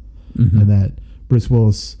mom. Mm-hmm. And that Bruce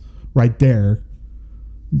Willis right there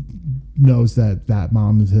knows that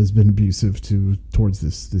mom has been abusive towards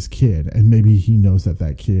this kid, and maybe he knows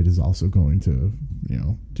that kid is also going to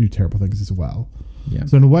do terrible things as well. Yeah.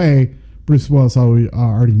 So in a way, Bruce Willis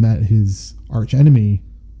already met his arch enemy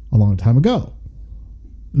a long time ago.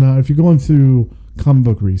 Now, if you're going through comic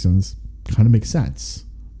book reasons, kind of makes sense.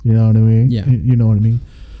 You know what I mean? Yeah. You know what I mean?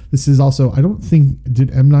 This is also, I don't think, did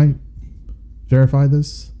M. Night verify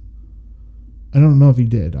this? I don't know if he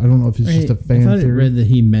did. I don't know if it's just a fan theory. I theory. read that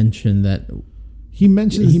he mentioned that he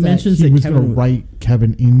mentions that he was going to write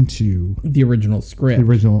Kevin into the original script, the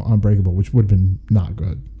original Unbreakable, which would have been not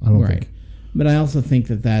good. I don't think. But I also think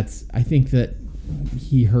I think that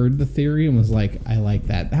he heard the theory and was like, I like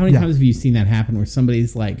that. How many times have you seen that happen where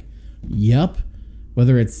somebody's like, yep,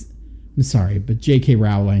 whether it's, I'm sorry, but J.K.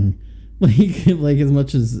 Rowling Like as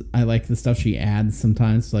much as I like the stuff she adds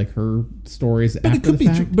sometimes to like her stories But after it could the be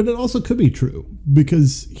fact. true, but it also could be true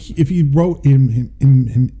because if he wrote him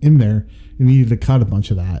in there and needed to cut a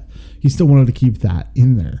bunch of that, he still wanted to keep that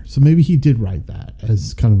in there. So maybe he did write that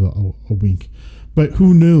as kind of a wink. But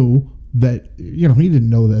who knew that, he didn't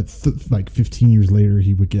know that like 15 years later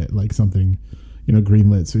he would get like something,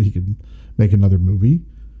 greenlit so he could make another movie.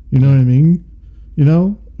 You know what I mean?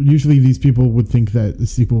 Usually these people would think that the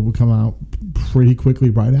sequel would come out pretty quickly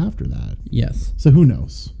right after that. Yes. So who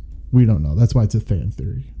knows? We don't know. That's why it's a fan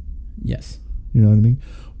theory. Yes. You know what I mean?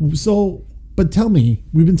 So, but tell me,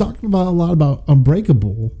 we've been talking about a lot about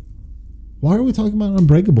Unbreakable. Why are we talking about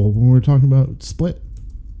Unbreakable when we're talking about Split?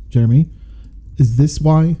 Jeremy, is this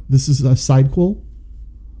why this is a sidequel?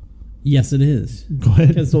 Yes, it is. Go ahead.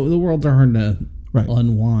 Because the worlds are hard to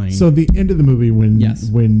unwind. So the end of the movie when the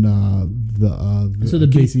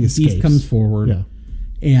Casey escapes. beast comes forward. Yeah.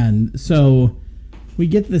 And so we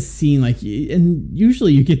get this scene and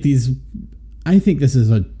usually you get these. I think this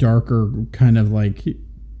is a darker kind of like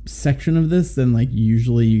section of this than like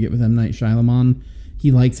usually you get with M. Night Shyamalan.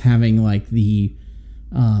 He likes having like the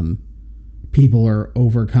people are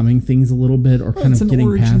overcoming things a little bit or kind of getting past. It's an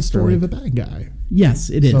origin story of a bad guy. Yes,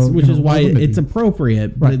 it is, which is why it's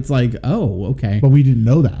appropriate. But it's like, oh, okay. But we didn't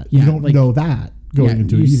know that. You don't know that going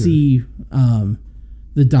into it either. You see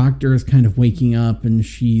the doctor is kind of waking up and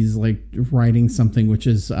she's like writing something, which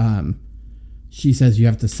is she says you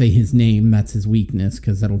have to say his name. That's his weakness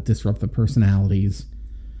because that'll disrupt the personalities.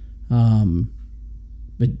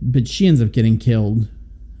 But she ends up getting killed.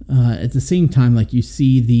 At the same time, like you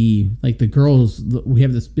see the girls, we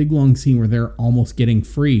have this big long scene where they're almost getting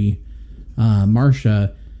free.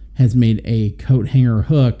 Marcia has made a coat hanger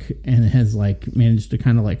hook and has like managed to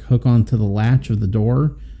kind of like hook onto the latch of the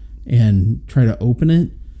door and try to open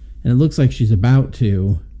it. And it looks like she's about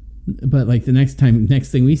to, but like the next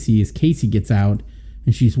thing we see is Casey gets out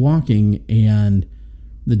and she's walking and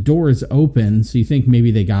the door is open. So you think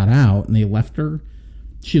maybe they got out and they left her.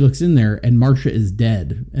 She looks in there and Marcia is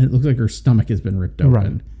dead and it looks like her stomach has been ripped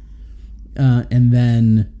open. Right. And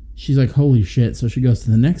then she's like, holy shit. So she goes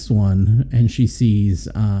to the next one and she sees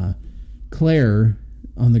Claire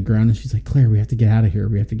on the ground and she's like, Claire, we have to get out of here.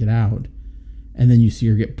 We have to get out. And then you see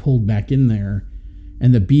her get pulled back in there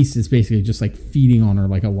and the beast is basically just like feeding on her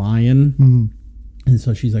like a lion. Mm-hmm. And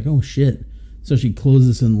so she's like, oh shit. So she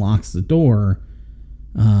closes and locks the door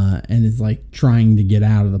and is like trying to get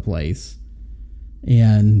out of the place.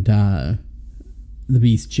 And the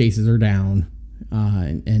beast chases her down.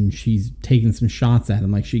 And she's taking some shots at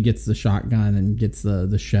him. Like she gets the shotgun and gets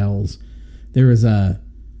the shells. There's a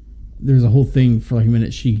whole thing for like a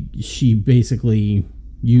minute. She basically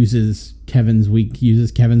uses Kevin's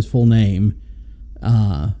full name,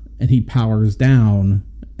 and he powers down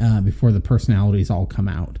before the personalities all come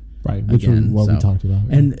out. Right, which is what we talked about.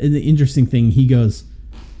 Yeah. And the interesting thing, he's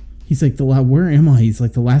like, where am I? He's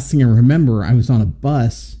like, the last thing I remember, I was on a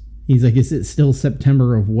bus. He's like, is it still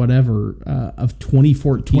September of whatever, of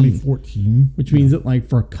 2014? 2014. Which means that, like,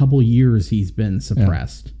 for a couple years, he's been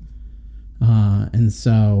suppressed. Yeah. And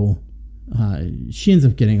so she ends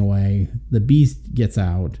up getting away. The beast gets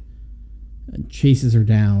out, chases her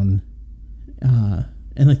down.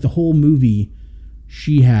 And, like, the whole movie,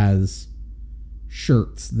 she has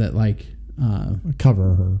shirts that, like...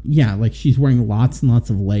 cover her. Yeah, like, she's wearing lots and lots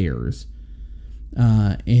of layers.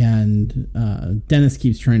 And Dennis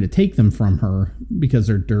keeps trying to take them from her because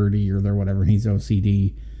they're dirty or they're whatever, and he's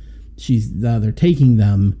OCD. They're taking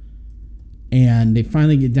them, and they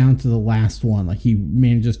finally get down to the last one. Like, he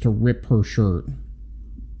manages to rip her shirt,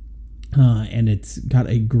 and it's got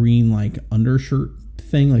a green like undershirt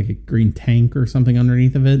thing, like a green tank or something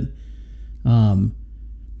underneath of it.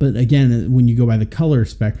 But again, when you go by the color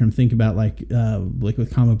spectrum, think about like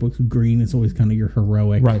with comic books, green is always kind of your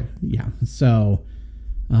heroic. Right. Yeah. So.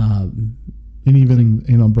 And even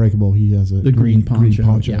in Unbreakable, he has the green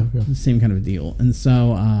poncho. Yeah. Yeah. Same kind of deal. And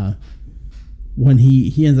so when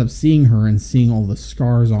he ends up seeing her and seeing all the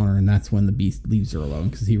scars on her, and that's when the beast leaves her alone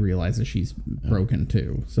because he realizes she's broken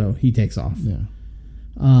too. So he takes off. Yeah.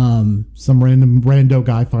 Some rando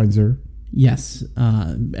guy finds her. Yes,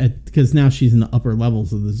 because now she's in the upper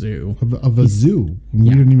levels of the zoo. Of a zoo. We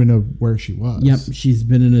didn't even know where she was. Yep, she's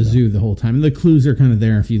been in a zoo the whole time. And the clues are kind of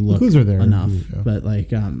there if you look. The clues are there enough. Yeah. But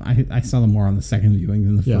like, I saw them more on the second viewing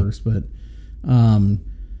than the first. But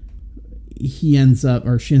she ends up.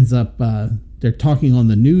 They're talking on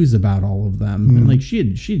the news about all of them, and like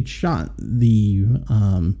she'd shot the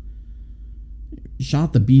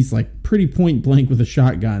beast like pretty point blank with a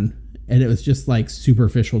shotgun. And it was just like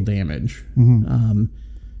superficial damage. Mm-hmm.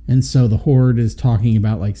 And And so the Horde is talking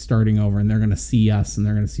about like starting over, and they're going to see us, and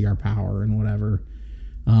they're going to see our power and whatever.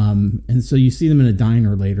 And so you see them in a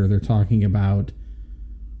diner later. They're talking about,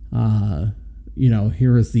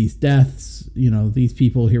 here was these deaths, these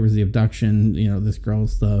people, here was the abduction, this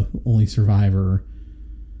girl's the only survivor.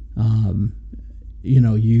 They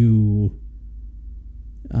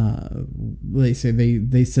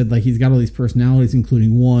said like he's got all these personalities,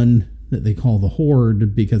 including one that they call the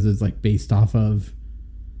Horde because it's like based off of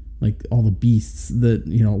like all the beasts that,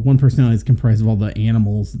 one personality is comprised of all the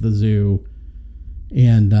animals at the zoo.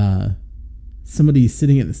 And somebody's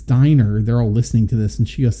sitting at this diner. They're all listening to this. And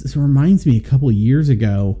she goes, this reminds me a couple of years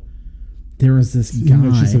ago. There was this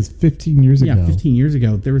guy. She says 15 years ago. Yeah, 15 years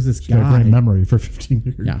ago. There was this guy. Got a great memory for 15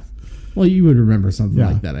 years. Yeah. Well, you would remember something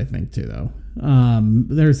like that, I think, too, though.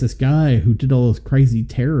 There's this guy who did all those crazy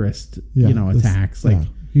terrorist, attacks. Like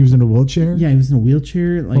he was in a wheelchair? Yeah, he was in a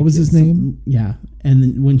wheelchair. Like, what was his name? Yeah. And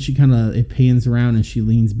then when she it pans around and she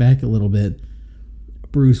leans back a little bit,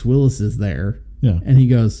 Bruce Willis is there. Yeah. And he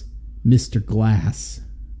goes, Mr. Glass.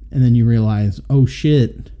 And then you realize, oh,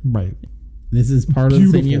 shit. Right. This is part of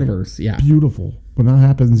the same universe. Yeah. Beautiful. When that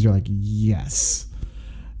happens, you're like, yes.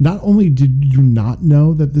 Not only did you not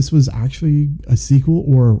know that this was actually a sequel,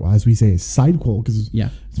 or as we say, a sidequel, because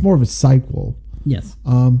it's more of a sidequel. Yes.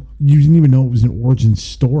 You didn't even know it was an origin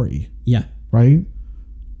story. Yeah. Right?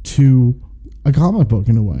 To a comic book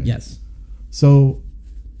in a way. Yes. So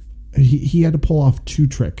he had to pull off two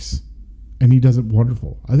tricks, and he does it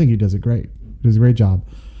wonderful. I think he does it great. He does a great job.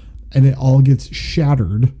 And it all gets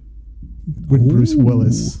shattered when Bruce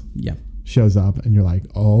Willis shows up, and you're like,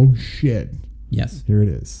 oh, shit. Yes. Here it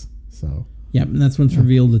is. So. Yeah, and that's when it's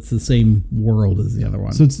revealed it's the same world as the other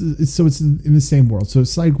one. So it's in the same world. So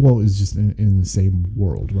Sidequel is just in the same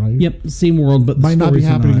world, right? Yep, same world, but the might not be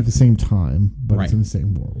happening not at the same time, but it's in the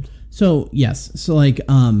same world. So yes, so like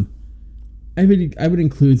I would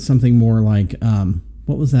include something more like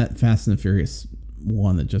what was that Fast and the Furious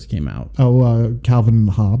one that just came out? Oh, Calvin and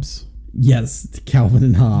Hobbes. Yes, Calvin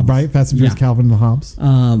and Hobbes. Right, Fast and Furious, Calvin and Hobbes.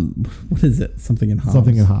 What is it? Something in Hobbes.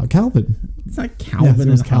 Something in Hobbes. Calvin. It's not Calvin and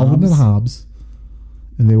Hobbes. Calvin and Hobbes.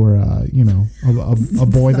 And they were, a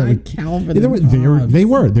boy that would. Calvin they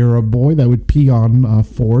were a boy that would pee on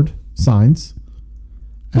Ford signs,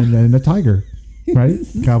 and then a tiger, right?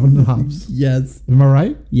 Calvin and Hobbes. Yes. Am I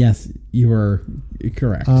right? Yes, you are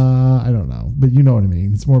correct. I don't know, but you know what I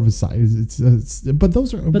mean. It's more of a side. It's but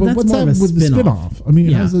those are. But what's that with the spin-off? I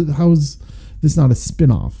mean, how is this not a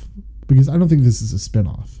spin-off? Because I don't think this is a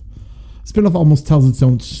spin-off. Spin-off almost tells its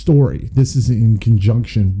own story. This is in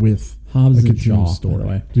conjunction with Hobbs and Shaw story. By the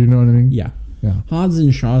way. Do you know what I mean? Yeah. Hobbs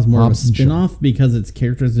and Shaw is more of a spin-off because its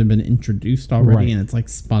characters have been introduced already, and it's like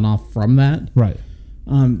spun off from that. Right.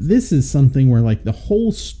 This is something where like the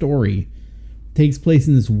whole story takes place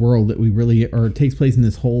in this world that we really, or it takes place in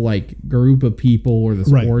this whole like group of people or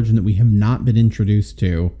this origin that we have not been introduced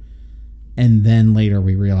to. And then later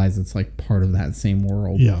we realize it's like part of that same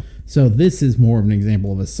world. Yeah. So this is more of an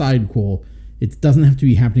example of a sidequel. It doesn't have to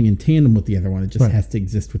be happening in tandem with the other one. It just has to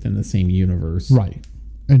exist within the same universe. Right.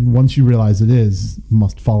 And once you realize it is,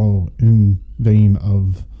 must follow in vein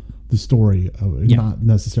of the story, not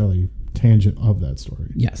necessarily tangent of that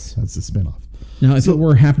story. Yes. That's the spinoff. Now, if it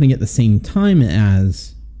were happening at the same time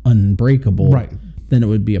as Unbreakable, then it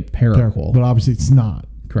would be a paraquel. But obviously it's not.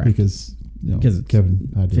 Correct. Because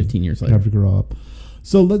Kevin had 15 years later. Have to grow up.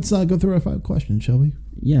 So let's go through our 5 questions, shall we?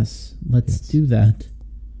 Yes. Let's do that.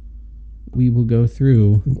 We will go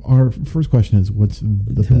through. Our first question is, what's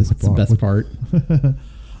the best part?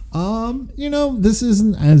 This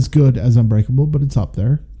isn't as good as Unbreakable, but it's up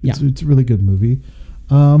there. It's a really good movie.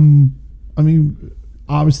 I mean,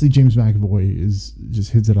 obviously James McAvoy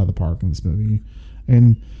just hits it out of the park in this movie.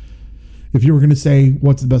 And if you were going to say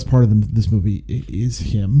what's the best part of this movie, it is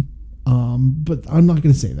him. But I'm not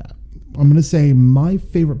going to say that. I'm going to say my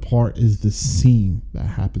favorite part is the scene that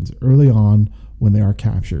happens early on when they are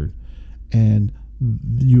captured. And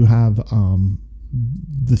you have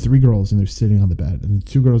the 3 girls, and they're sitting on the bed, and the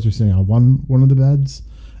 2 girls are sitting on one of the beds,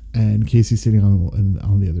 and Casey's sitting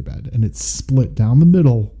on the other bed, and it's split down the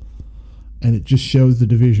middle, and it just shows the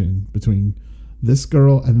division between this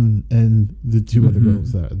girl and the 2 other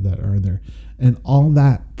girls that are in there, and all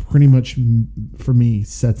that pretty much for me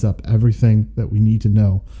sets up everything that we need to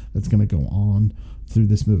know that's going to go on through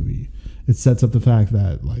this movie. It sets up the fact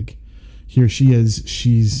that like. Here she is.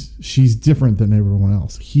 She's different than everyone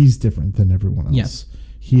else. He's different than everyone else. Yes.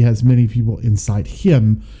 He has many people inside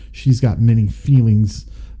him. She's got many feelings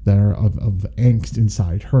that are of angst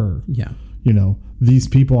inside her. Yeah. These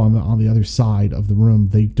people on the other side of the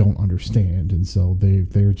room, they don't understand, and so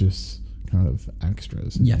they're just kind of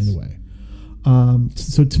extras in Yes. a way.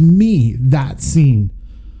 So to me, that scene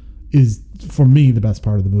is, for me, the best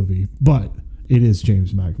part of the movie, but it is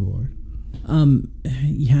James McAvoy.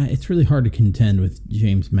 Yeah, it's really hard to contend with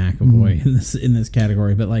James McAvoy in this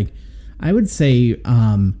category, but like I would say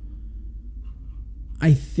I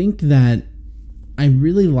think that I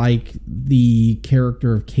really like the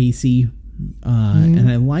character of Casey, and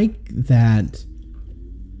I like that,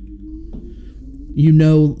 you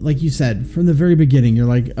know, like you said, from the very beginning, you're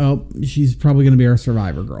like, oh, she's probably going to be our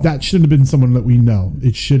survivor girl. That shouldn't have been someone that we know.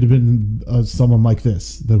 It should have been someone like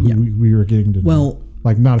this that we were getting to know. Well,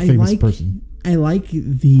 like not a famous person. I like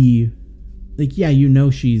yeah, you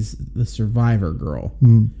know she's the survivor girl.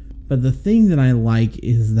 But the thing that I like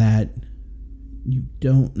is that you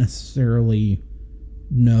don't necessarily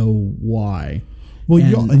know why. Well,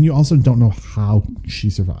 you also don't know how she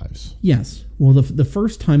survives. Yes. Well, the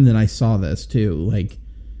first time that I saw this too, like,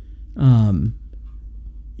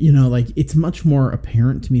 you know, like it's much more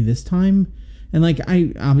apparent to me this time. And like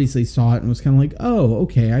I obviously saw it and was kind of like, oh,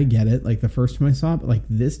 okay, I get it. Like the first time I saw it, but like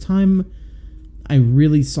this time, I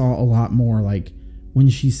really saw a lot more. Like when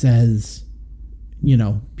she says, you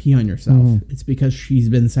know, pee on yourself, it's because she's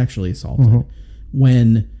been sexually assaulted.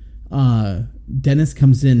 When Dennis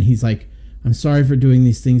comes in, he's like, I'm sorry for doing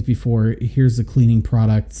these things before. Here's the cleaning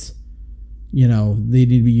products. You know, they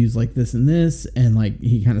need to be used like this and this. And like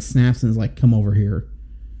he kind of snaps and is like, come over here.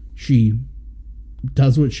 She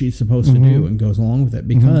does what she's supposed to do and goes along with it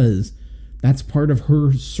because that's part of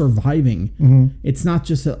her surviving. It's not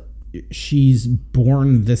just that she's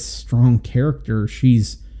born this strong character.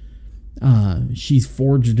 She's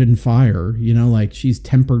forged in fire, you know, like she's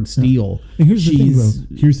tempered steel. And here's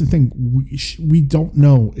the thing. We don't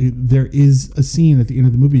know. There is a scene at the end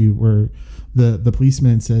of the movie where the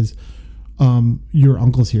policeman says, your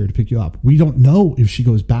uncle's here to pick you up. We don't know if she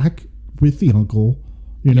goes back with the uncle.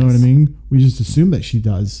 You know what I mean? We just assume that she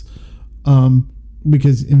does.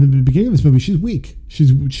 Because in the beginning of this movie, she's weak.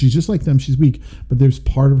 She's just like them. She's weak. But there's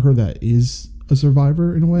part of her that is a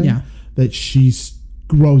survivor in a way. Yeah. That she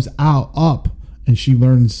grows up and she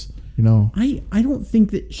learns, you know. I don't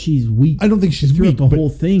think that she's weak. I don't think she's throughout weak. The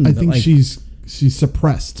whole thing. I think like, she's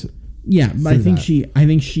suppressed. Yeah, but I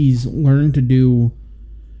think she's learned to do.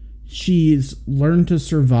 She's learned to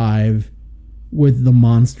survive with the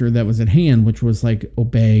monster that was at hand, which was like,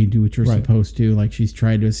 obey, do what you're supposed to. Like she's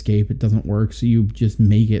tried to escape, it doesn't work, so you just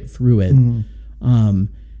make it through it. And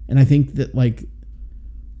I think that like,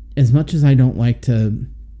 as much as I don't like to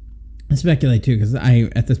speculate too, because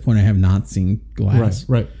at this point I have not seen Glass,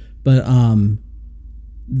 right. But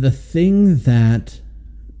the thing that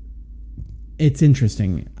it's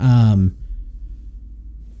interesting,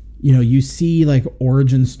 you know, you see like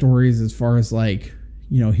origin stories as far as like,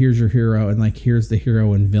 you know, here's your hero and like here's the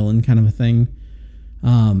hero and villain kind of a thing.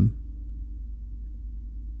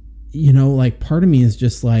 You know, like part of me is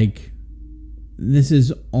just like, this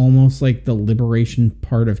is almost like the liberation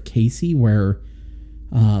part of Casey where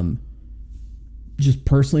just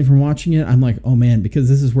personally from watching it, I'm like, oh man, because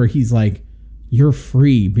this is where he's like, you're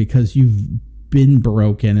free because you've been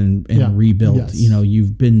broken and rebuilt. Yes. You know,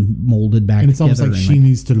 you've been molded back. And it's almost like she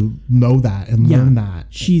needs to know that and learn that.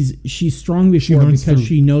 She's strong before because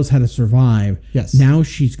she knows how to survive. Yes. Now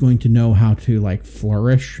she's going to know how to like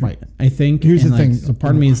flourish. Right. I think. Here's the thing. So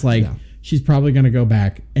part of me is like, she's probably going to go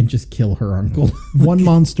back and just kill her uncle. One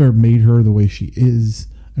monster made her the way she is,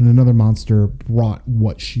 and another monster brought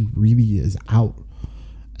what she really is out.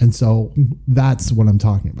 And so that's what I'm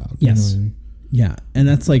talking about. Yes. You know what I mean? Yeah, and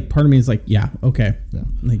that's like part of me is like, yeah, okay. Yeah.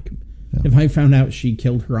 Like, if I found out she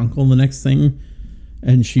killed her uncle the next thing,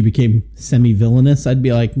 and she became semi-villainous, I'd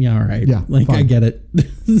be like, yeah, all right, like fine. I get it.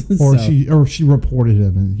 Or she reported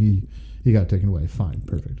him and he got taken away. Fine,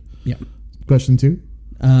 perfect. Yeah. Question 2.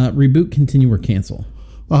 Reboot, continue, or cancel.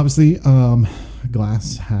 Well, obviously,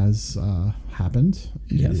 Glass has happened.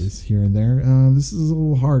 It is here and there. This is a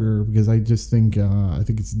little harder because I just think I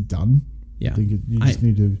think it's done. Yeah. I think you just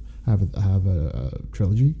need to have a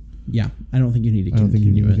trilogy. Yeah, I don't think you need to. I don't think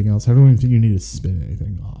you need anything else. I don't even think you need to spin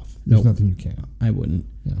anything off. There's nothing you can. I wouldn't.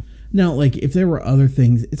 Yeah. Now, like if there were other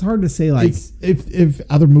things, it's hard to say. Like if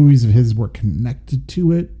other movies of his were connected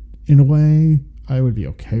to it in a way, I would be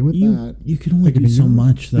okay with that. You can only do so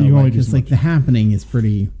much though. Because like The Happening is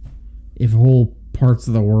pretty. If whole parts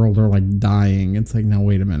of the world are like dying, it's like, now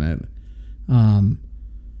wait a minute.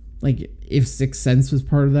 Like if Sixth Sense was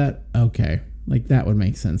part of that, okay. Like that would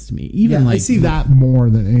make sense to me. Even like I see that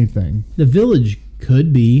more than anything. The Village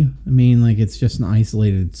could be. I mean, like it's just an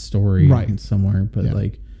isolated story somewhere, but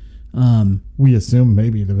like we assume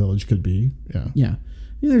maybe The Village could be. Yeah. Yeah. I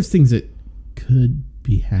mean, there's things that could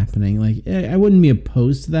be happening. Like, I wouldn't be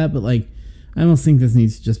opposed to that, but like, I almost think this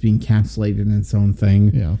needs to just be encapsulated in its own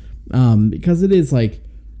thing. Yeah. Because it is like,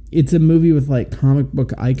 it's a movie with like comic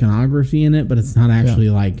book iconography in it, but it's not actually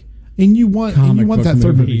like. And you want that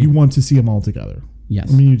third movie. You want to see them all together.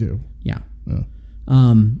 Yes. I mean, you do. Yeah. Yeah.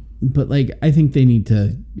 But like, I think they need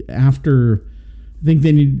to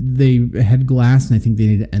they had Glass, and I think they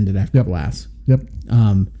need to end it after Glass. Yep.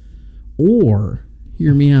 Or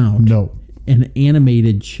hear me out. No. An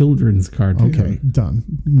animated children's cartoon. Okay, done.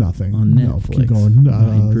 Nothing. On Netflix. No, keep going.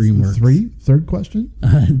 DreamWorks. Third question?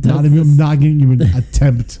 I'm not even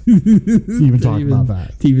attempt to even talk about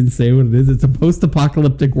that. To even say what it is. It's a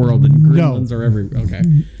post-apocalyptic world and gremlins are everywhere. Okay.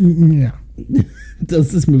 Yeah.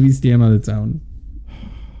 Does this movie stand on its own?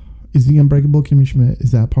 Is the Unbreakable Kimmy Schmidt,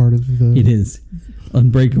 is that part of the... It is.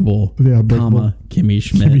 Unbreakable, comma, Kimmy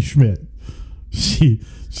Schmidt. Kimmy Schmidt. She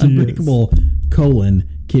Unbreakable,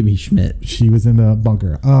 Kimmy Schmidt. She was in a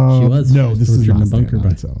bunker. She was. No, this is not in a bunker on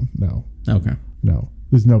its own. No. Okay. No.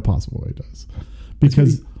 There's no possible way it does.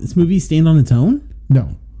 Because... This movie stand on its own?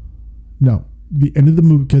 No. The end of the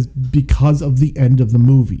movie, because of the end of the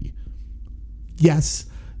movie. Yes,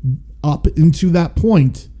 up into that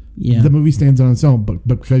point, the movie stands on its own, but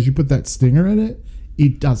because you put that stinger in it,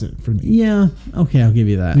 it doesn't for me. Yeah, okay, I'll give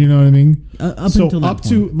you that. You know what I mean? Up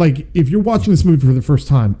to like, if you're watching this movie for the first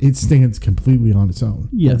time, it stands completely on its own.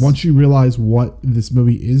 Yes. But once you realize what this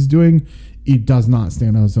movie is doing, it does not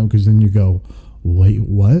stand on its own, because then you go, wait,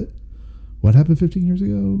 what? What happened 15 years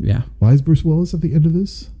ago? Yeah. Why is Bruce Willis at the end of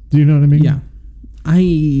this? Do you know what I mean? Yeah.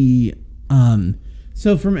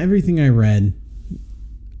 So from everything I read,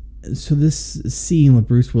 so this scene with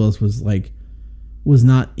Bruce Willis was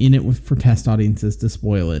not in it for test audiences to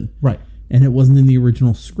spoil it. Right. And it wasn't in the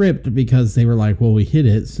original script because they were like, well, we hid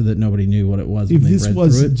it so that nobody knew what it was. If this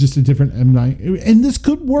was just a different M. Night, and this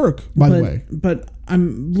could work, by the way. But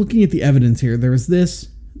I'm looking at the evidence here. There was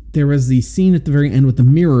the scene at the very end with the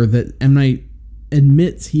mirror that M. Night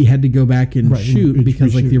admits he had to go back and shoot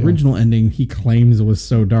because like the original ending he claims was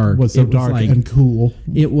so dark. And cool.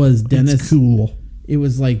 It was Dennis. It's cool. It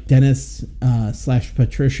was like Dennis /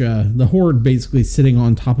 Patricia, the Horde, basically sitting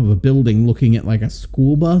on top of a building looking at like a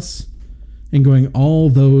school bus and going, all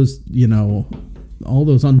those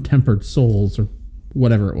untempered souls or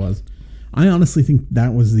whatever it was. I honestly think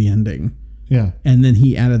that was the ending. Yeah. And then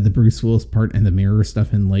he added the Bruce Willis part and the mirror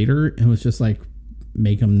stuff in later, and it was just like,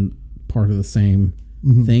 make them part of the same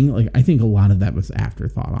thing. Like, I think a lot of that was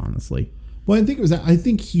afterthought, honestly. Well, I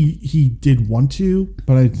think he did want to,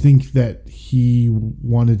 but I think that he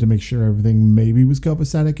wanted to make sure everything maybe was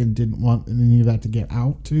copacetic and didn't want any of that to get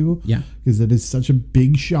out too. Yeah. Because it is such a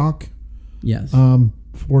big shock. Yes.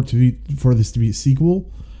 For this to be a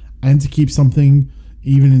sequel, and to keep something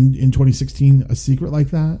even in 2016 a secret like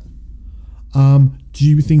that. Do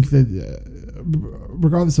you think that,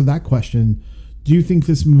 regardless of that question, do you think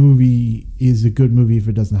this movie is a good movie if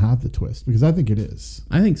it doesn't have the twist? Because I think it is.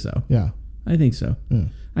 I think so. Yeah. I think so. Yeah.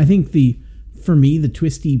 I think for me, the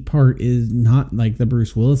twisty part is not like the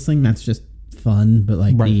Bruce Willis thing. That's just fun. But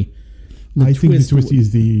like I think the twisty is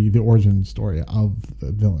the origin story of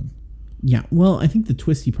the villain. Yeah. Well, I think the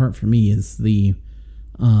twisty part for me is the,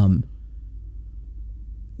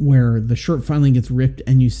 where the shirt finally gets ripped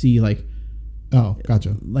and you see like, oh,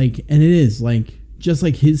 gotcha. Like, and it is like, just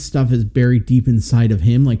like his stuff is buried deep inside of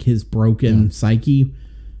him, like his broken psyche.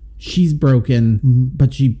 She's broken,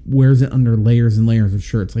 but she wears it under layers and layers of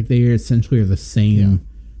shirts. Like, they essentially are the same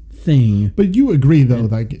thing. But you agree, though,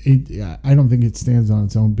 I don't think it stands on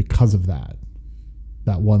its own because of that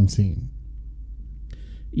one scene.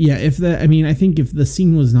 Yeah, I think if the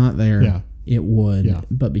scene was not there, it would. Yeah.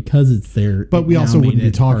 But because it's there, but we also wouldn't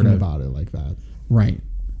be talking about it like that. Right.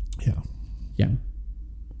 Yeah. Yeah.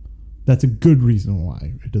 That's a good reason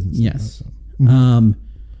why it doesn't stand on its own.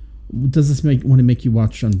 Does this want to make you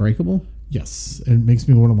watch Unbreakable? Yes. It makes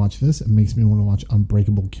me want to watch this. It makes me want to watch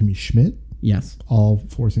Unbreakable Kimmy Schmidt. Yes. All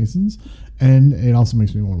 4 seasons. And it also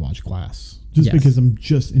makes me want to watch Glass. Just because I'm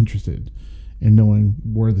just interested in knowing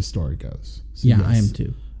where the story goes. So I am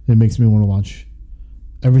too. It makes me want to watch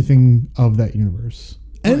everything of that universe.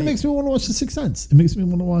 And it makes me want to watch The Sixth Sense. It makes me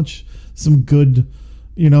want to watch some good,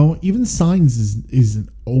 even Signs is an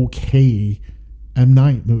okay M.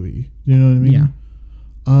 Night movie. You know what I mean? Yeah.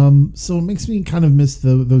 So it makes me kind of miss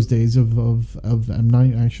those days of M.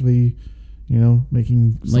 Night actually,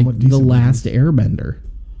 making somewhat decent The Last movies. Airbender.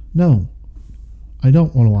 No, I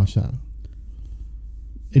don't want to watch that.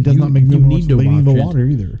 It does not make me want to Lady in the Water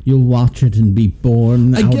either. You'll watch it and be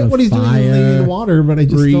born out of fire. I get what he's doing in Lady in the Water, but I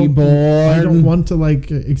just don't want to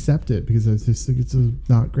accept it because I just think it's a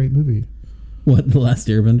not great movie. What, The Last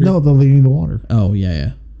Airbender? No, the Lady in the Water. Oh,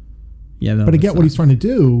 yeah. Yeah, But I get what he's trying to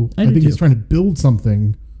do. I think he's trying to build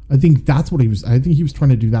something. I think that's what he was. I think he was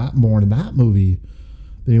trying to do that more in that movie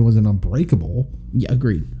than he was in Unbreakable. Yeah,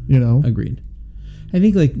 agreed. Agreed. I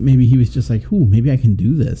think like maybe he was just like, "Ooh, maybe I can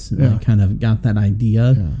do this," and I kind of got that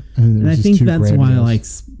idea. Yeah. And I think that's why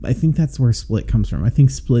I think that's where Split comes from. I think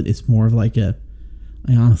Split is more of like I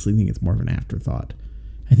honestly think it's more of an afterthought.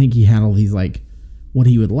 I think he had all these like what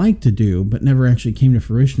he would like to do, but never actually came to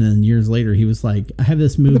fruition. And years later, he was like, "I have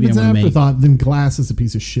this movie I want to make." If it's an afterthought, then Glass is a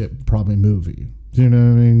piece of shit, probably movie. Do you know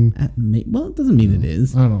what I mean? Well, it doesn't mean it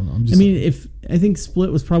is. I don't know. I think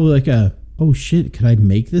Split was probably like oh shit, could I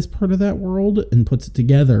make this part of that world, and puts it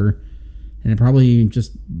together, and it probably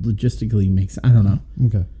just logistically makes. I don't know.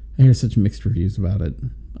 Okay. I hear such mixed reviews about it.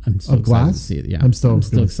 I'm still excited Glass? to see it. Yeah, I'm still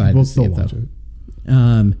excited to see it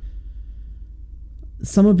though.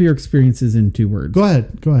 Some of your experiences in 2 words. Go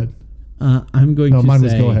ahead. I'm going to say... No, mine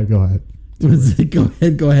was go ahead.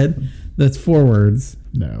 Go ahead. That's 4 words.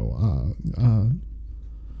 No.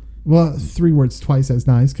 Well, 3 words, twice as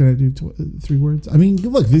nice. Can I do 3 words? I mean,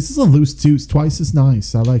 look, this is a Loose Deuce. Twice as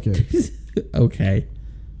nice. I like it. Okay.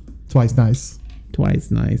 Twice nice. Twice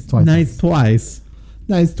nice. Twice nice twice.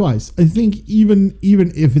 Nice twice. I think even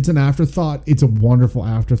if it's an afterthought, it's a wonderful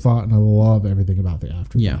afterthought, and I love everything about the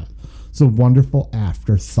afterthought. Yeah. It's a wonderful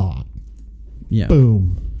afterthought. Yeah.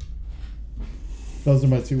 Boom. Those are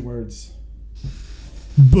my 2 words.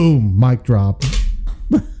 Boom. Mic drop.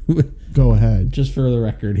 Go ahead. Just for the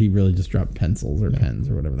record, he really just dropped pencils or pens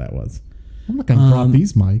or whatever that was. I'm not going to drop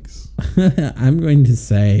these mics. I'm going to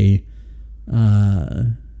say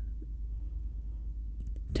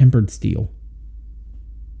tempered steel.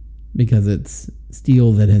 Because it's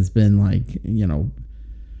steel that has been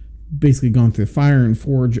basically gone through fire and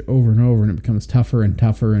forge over and over, and it becomes tougher and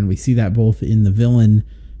tougher, and we see that both in the villain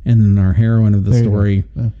and in our heroine of the story.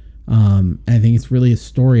 Yeah. I think it's really a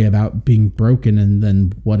story about being broken and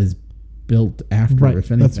then what is built after, right. If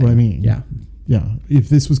anything. That's what I mean. Yeah. If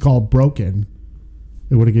this was called Broken,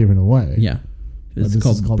 it would have given away. Yeah. It's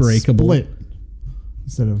called Breakable. Split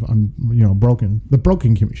instead of Broken. The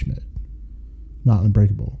Broken Kimmy Schmidt, not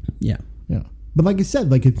Unbreakable. Yeah. Yeah. But like I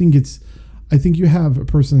said, I think you have a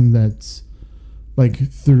person that's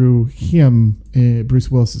through him, Bruce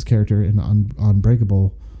Willis's character in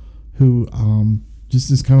Unbreakable, who just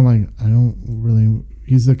is kind of I don't really.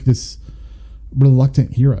 He's like this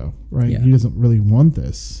reluctant hero, right? Yeah. He doesn't really want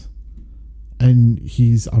this, and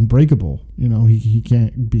he's unbreakable. He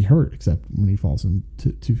can't be hurt except when he falls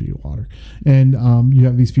into 2 feet of water. And you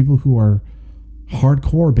have these people who are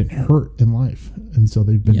hardcore, been hurt in life, and so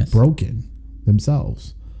they've been broken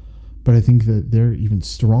themselves. But I think that they're even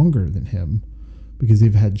stronger than him because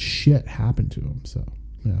they've had shit happen to them. So,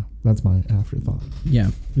 yeah, that's my afterthought.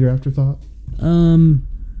 Yeah. Your afterthought? I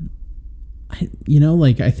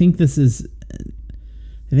think this is...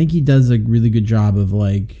 I think he does a really good job of,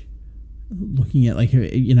 looking at,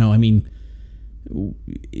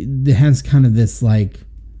 it has kind of this,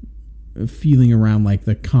 feeling around,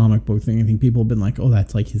 the comic book thing. I think people have been like, oh,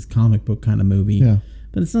 that's, his comic book kind of movie. Yeah.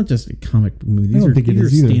 But it's not just a comic book movie. These are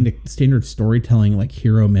standard storytelling,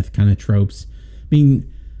 hero myth kind of tropes. I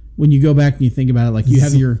mean, when you go back and you think about it,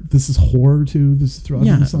 this is horror too. This is throughout.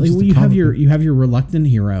 Yeah, you have your reluctant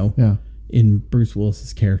hero. Yeah. In Bruce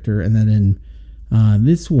Willis's character, and then in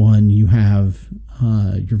this one you have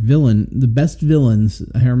your villain. The best villains.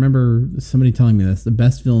 I remember somebody telling me this. The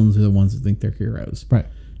best villains are the ones that think they're heroes. Right.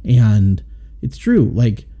 And it's true.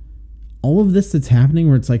 All of this that's happening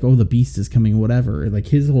where it's oh, the beast is coming, whatever.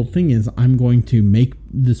 His whole thing is, I'm going to make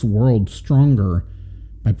this world stronger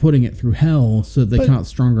by putting it through hell so that they come out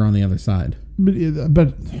stronger on the other side.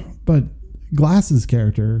 But Glass's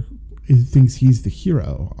character thinks he's the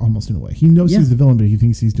hero almost in a way. He knows he's the villain, but he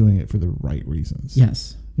thinks he's doing it for the right reasons.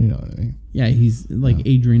 Yes. You know what I mean? Yeah, he's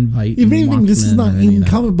Adrian Veidt. If anything, this is not in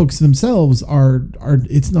comic books themselves are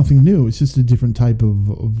it's nothing new. It's just a different type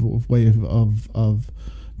of way of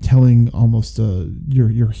telling almost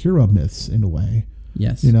your hero myths in a way.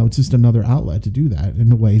 Yes. It's just another outlet to do that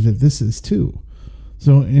in a way that this is too.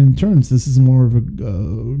 So in terms, this is more of a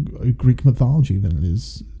Greek mythology than it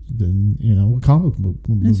is a comic book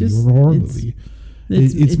movie or a horror movie.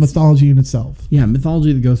 It's mythology in itself. Yeah,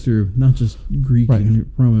 mythology that goes through not just Greek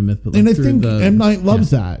and Roman myth, but and I think M. Night loves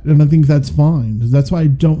that, and I think that's fine. That's why I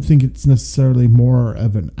don't think it's necessarily more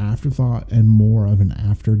of an afterthought and more of an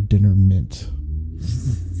after dinner mint.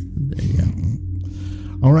 There you go.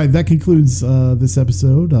 All right, that concludes this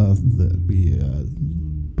episode.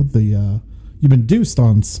 You've been deuced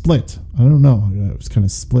on Split. I don't know. I was kind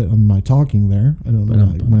of split on my talking there. I don't know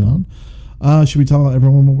how it went Should we tell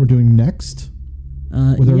everyone what we're doing next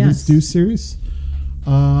with our yes. Loose Deuce series?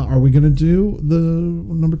 Are we going to do the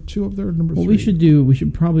number 2 up there or number 3? We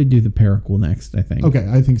should probably do the Paraquel next, I think. Okay,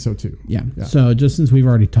 I think so too. Yeah. So just since we've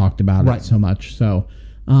already talked about Right. it so much. So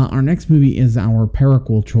our next movie is our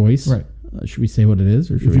Paraquel choice. Right. Should we say what it is?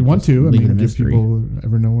 Or should If you we want just to, I leave it a mean, if mystery? people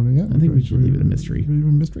ever know what it is. I think we should leave it a mystery. Leave it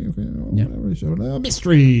a mystery? Okay. Yeah. Whatever. Show it.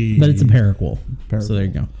 Mystery. But it's a Paraquel. Paraquel. So there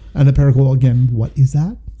you go. And the Paraquel, again, what is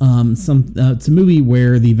that? It's a movie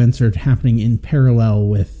where the events are happening in parallel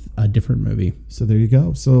with a different movie. So there you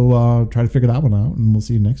go. So try to figure that one out, and we'll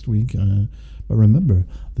see you next week. But remember,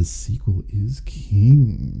 the sequel is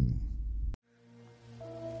king.